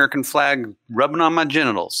got American flag rubbing on my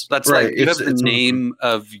genitals. That's Right. like you have the It's- name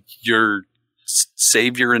of your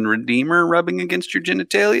savior and redeemer rubbing against your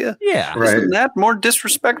genitalia. Yeah. Right. Isn't that more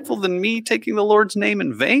disrespectful than me taking the Lord's name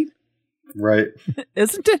in vain? Right.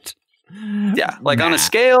 Isn't it? Yeah. Like on a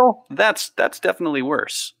scale, that's definitely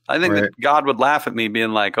worse. I think that God would laugh at me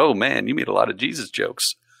being like, oh man, you made a lot of Jesus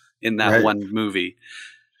jokes in that one movie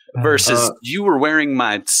versus you were wearing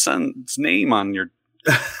my son's name on your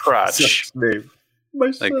crotch. Son's name.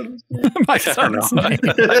 My son's name. My son's name.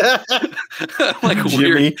 Like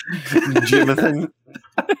Jimmy. Jimathan.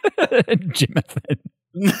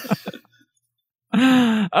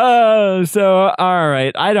 Jimathan. So all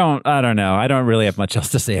right. I don't know. I don't really have much else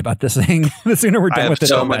to say about this thing. The sooner we're I done have with it,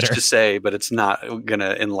 so the much better. to say, but it's not going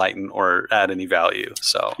to enlighten or add any value.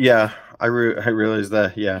 So Yeah, I realize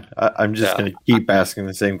that. Yeah, I'm just going to keep asking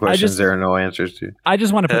the same questions there are no answers to. I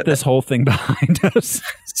just want to put this whole thing behind us.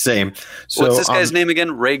 Same. So, what's this guy's name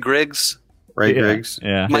again? Ray Griggs? Ray Griggs.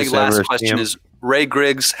 Yeah. My Yes, last ever question seen him? is, Ray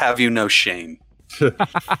Griggs, have you no shame?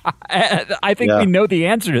 I think we know the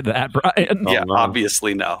answer to that, Brian. Yeah,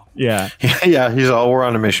 obviously no. Yeah. Yeah, we're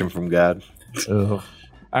on a mission from God. All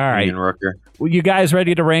right. Ian Rucker. Well, you guys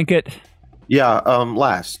ready to rank it? Yeah,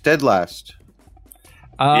 dead last.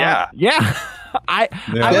 Yeah.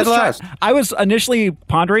 I was initially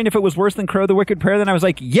pondering if it was worse than Crow the Wicked Prayer. Then I was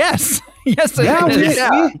like, yes, yes, it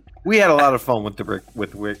is. We had a lot of fun with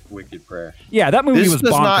Wicked Prayer. Yeah, that movie This was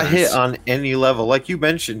does bonkers. not hit on any level. Like you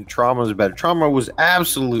mentioned, Trauma was better. Trauma was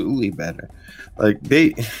absolutely better. Like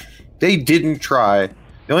they didn't try.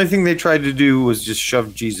 The only thing they tried to do was just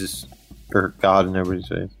shove Jesus or God in everybody's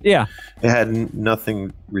face. Yeah, it had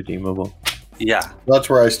nothing redeemable. Yeah, that's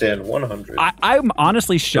where I stand. 100. I'm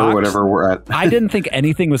honestly shocked. Or whatever we're at. I didn't think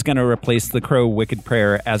anything was going to replace the Crow Wicked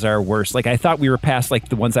Prayer as our worst. Like I thought we were past like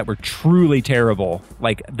the ones that were truly terrible,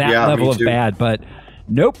 like that level of bad. But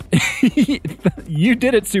nope, you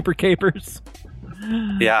did it, Super Capers.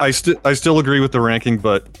 Yeah, I still agree with the ranking,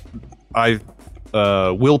 but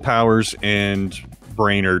Will Powers and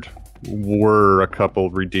Brainerd were a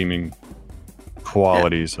couple redeeming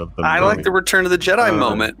qualities of the movie. I like the Return of the Jedi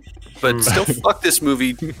moment, but still fuck this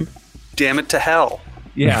movie. Damn it to hell.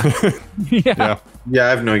 Yeah. Yeah, I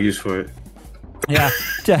have no use for it. Yeah,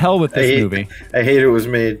 to hell with this movie. I hate it was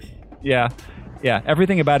made. Yeah,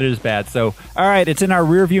 everything about it is bad. So, all right, it's in our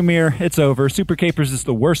rearview mirror. It's over. Super Capers is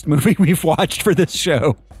the worst movie we've watched for this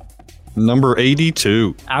show. Number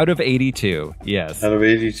 82. Out of 82, yes. Out of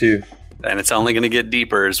 82. And it's only going to get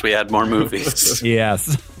deeper as we add more movies.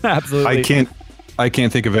 Yes, absolutely. I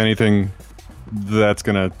can't think of anything that's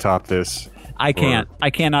going to top this. I cannot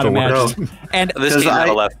imagine. And this came out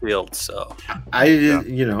of left field, so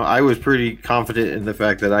I was pretty confident in the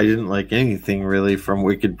fact that I didn't like anything really from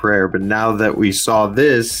Wicked Prayer, but now that we saw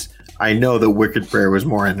this, I know that Wicked Prayer was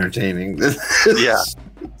more entertaining. Yeah.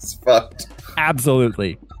 It's fucked.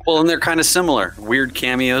 Absolutely. Well, and they're kind of similar. Weird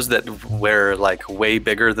cameos that were like way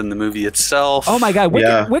bigger than the movie itself. Oh my God.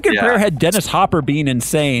 Wicked Prayer had Dennis Hopper being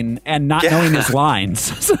insane and not knowing his lines.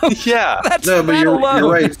 So that's no, but you're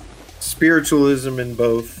alone. right. Spiritualism in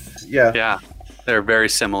both. Yeah. Yeah. They're very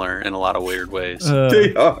similar in a lot of weird ways.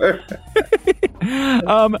 They are.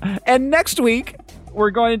 And next week,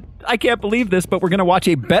 I can't believe this, but we're going to watch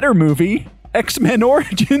a better movie, X-Men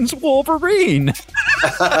Origins Wolverine.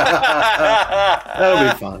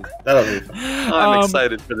 That'll be fun. I'm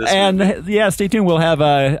excited for this and movie. yeah, stay tuned. We'll have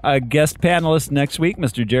a guest panelist next week,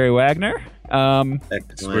 Mr. Jerry Wagner.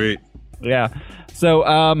 Sweet. Yeah.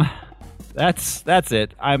 So that's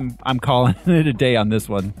it. I'm calling it a day on this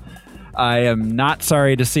one. I am not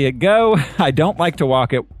sorry to see it go. I don't like to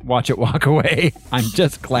watch it walk away. I'm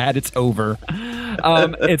just glad it's over.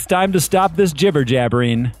 It's time to stop this jibber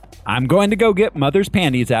jabbering. I'm going to go get Mother's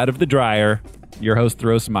panties out of the dryer. Your host,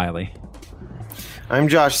 Throw Smiley. I'm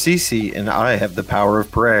Josh Cece, and I have the power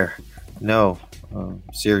of prayer. No,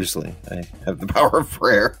 seriously, I have the power of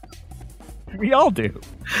prayer. We all do.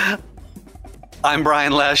 I'm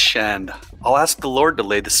Brian Lesh, and I'll ask the Lord to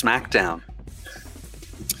lay the smack down.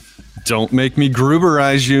 Don't make me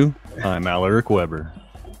Gruberize you. I'm Alaric Weber.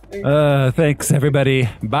 Thanks, everybody.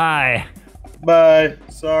 Bye. Bye.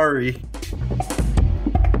 Sorry.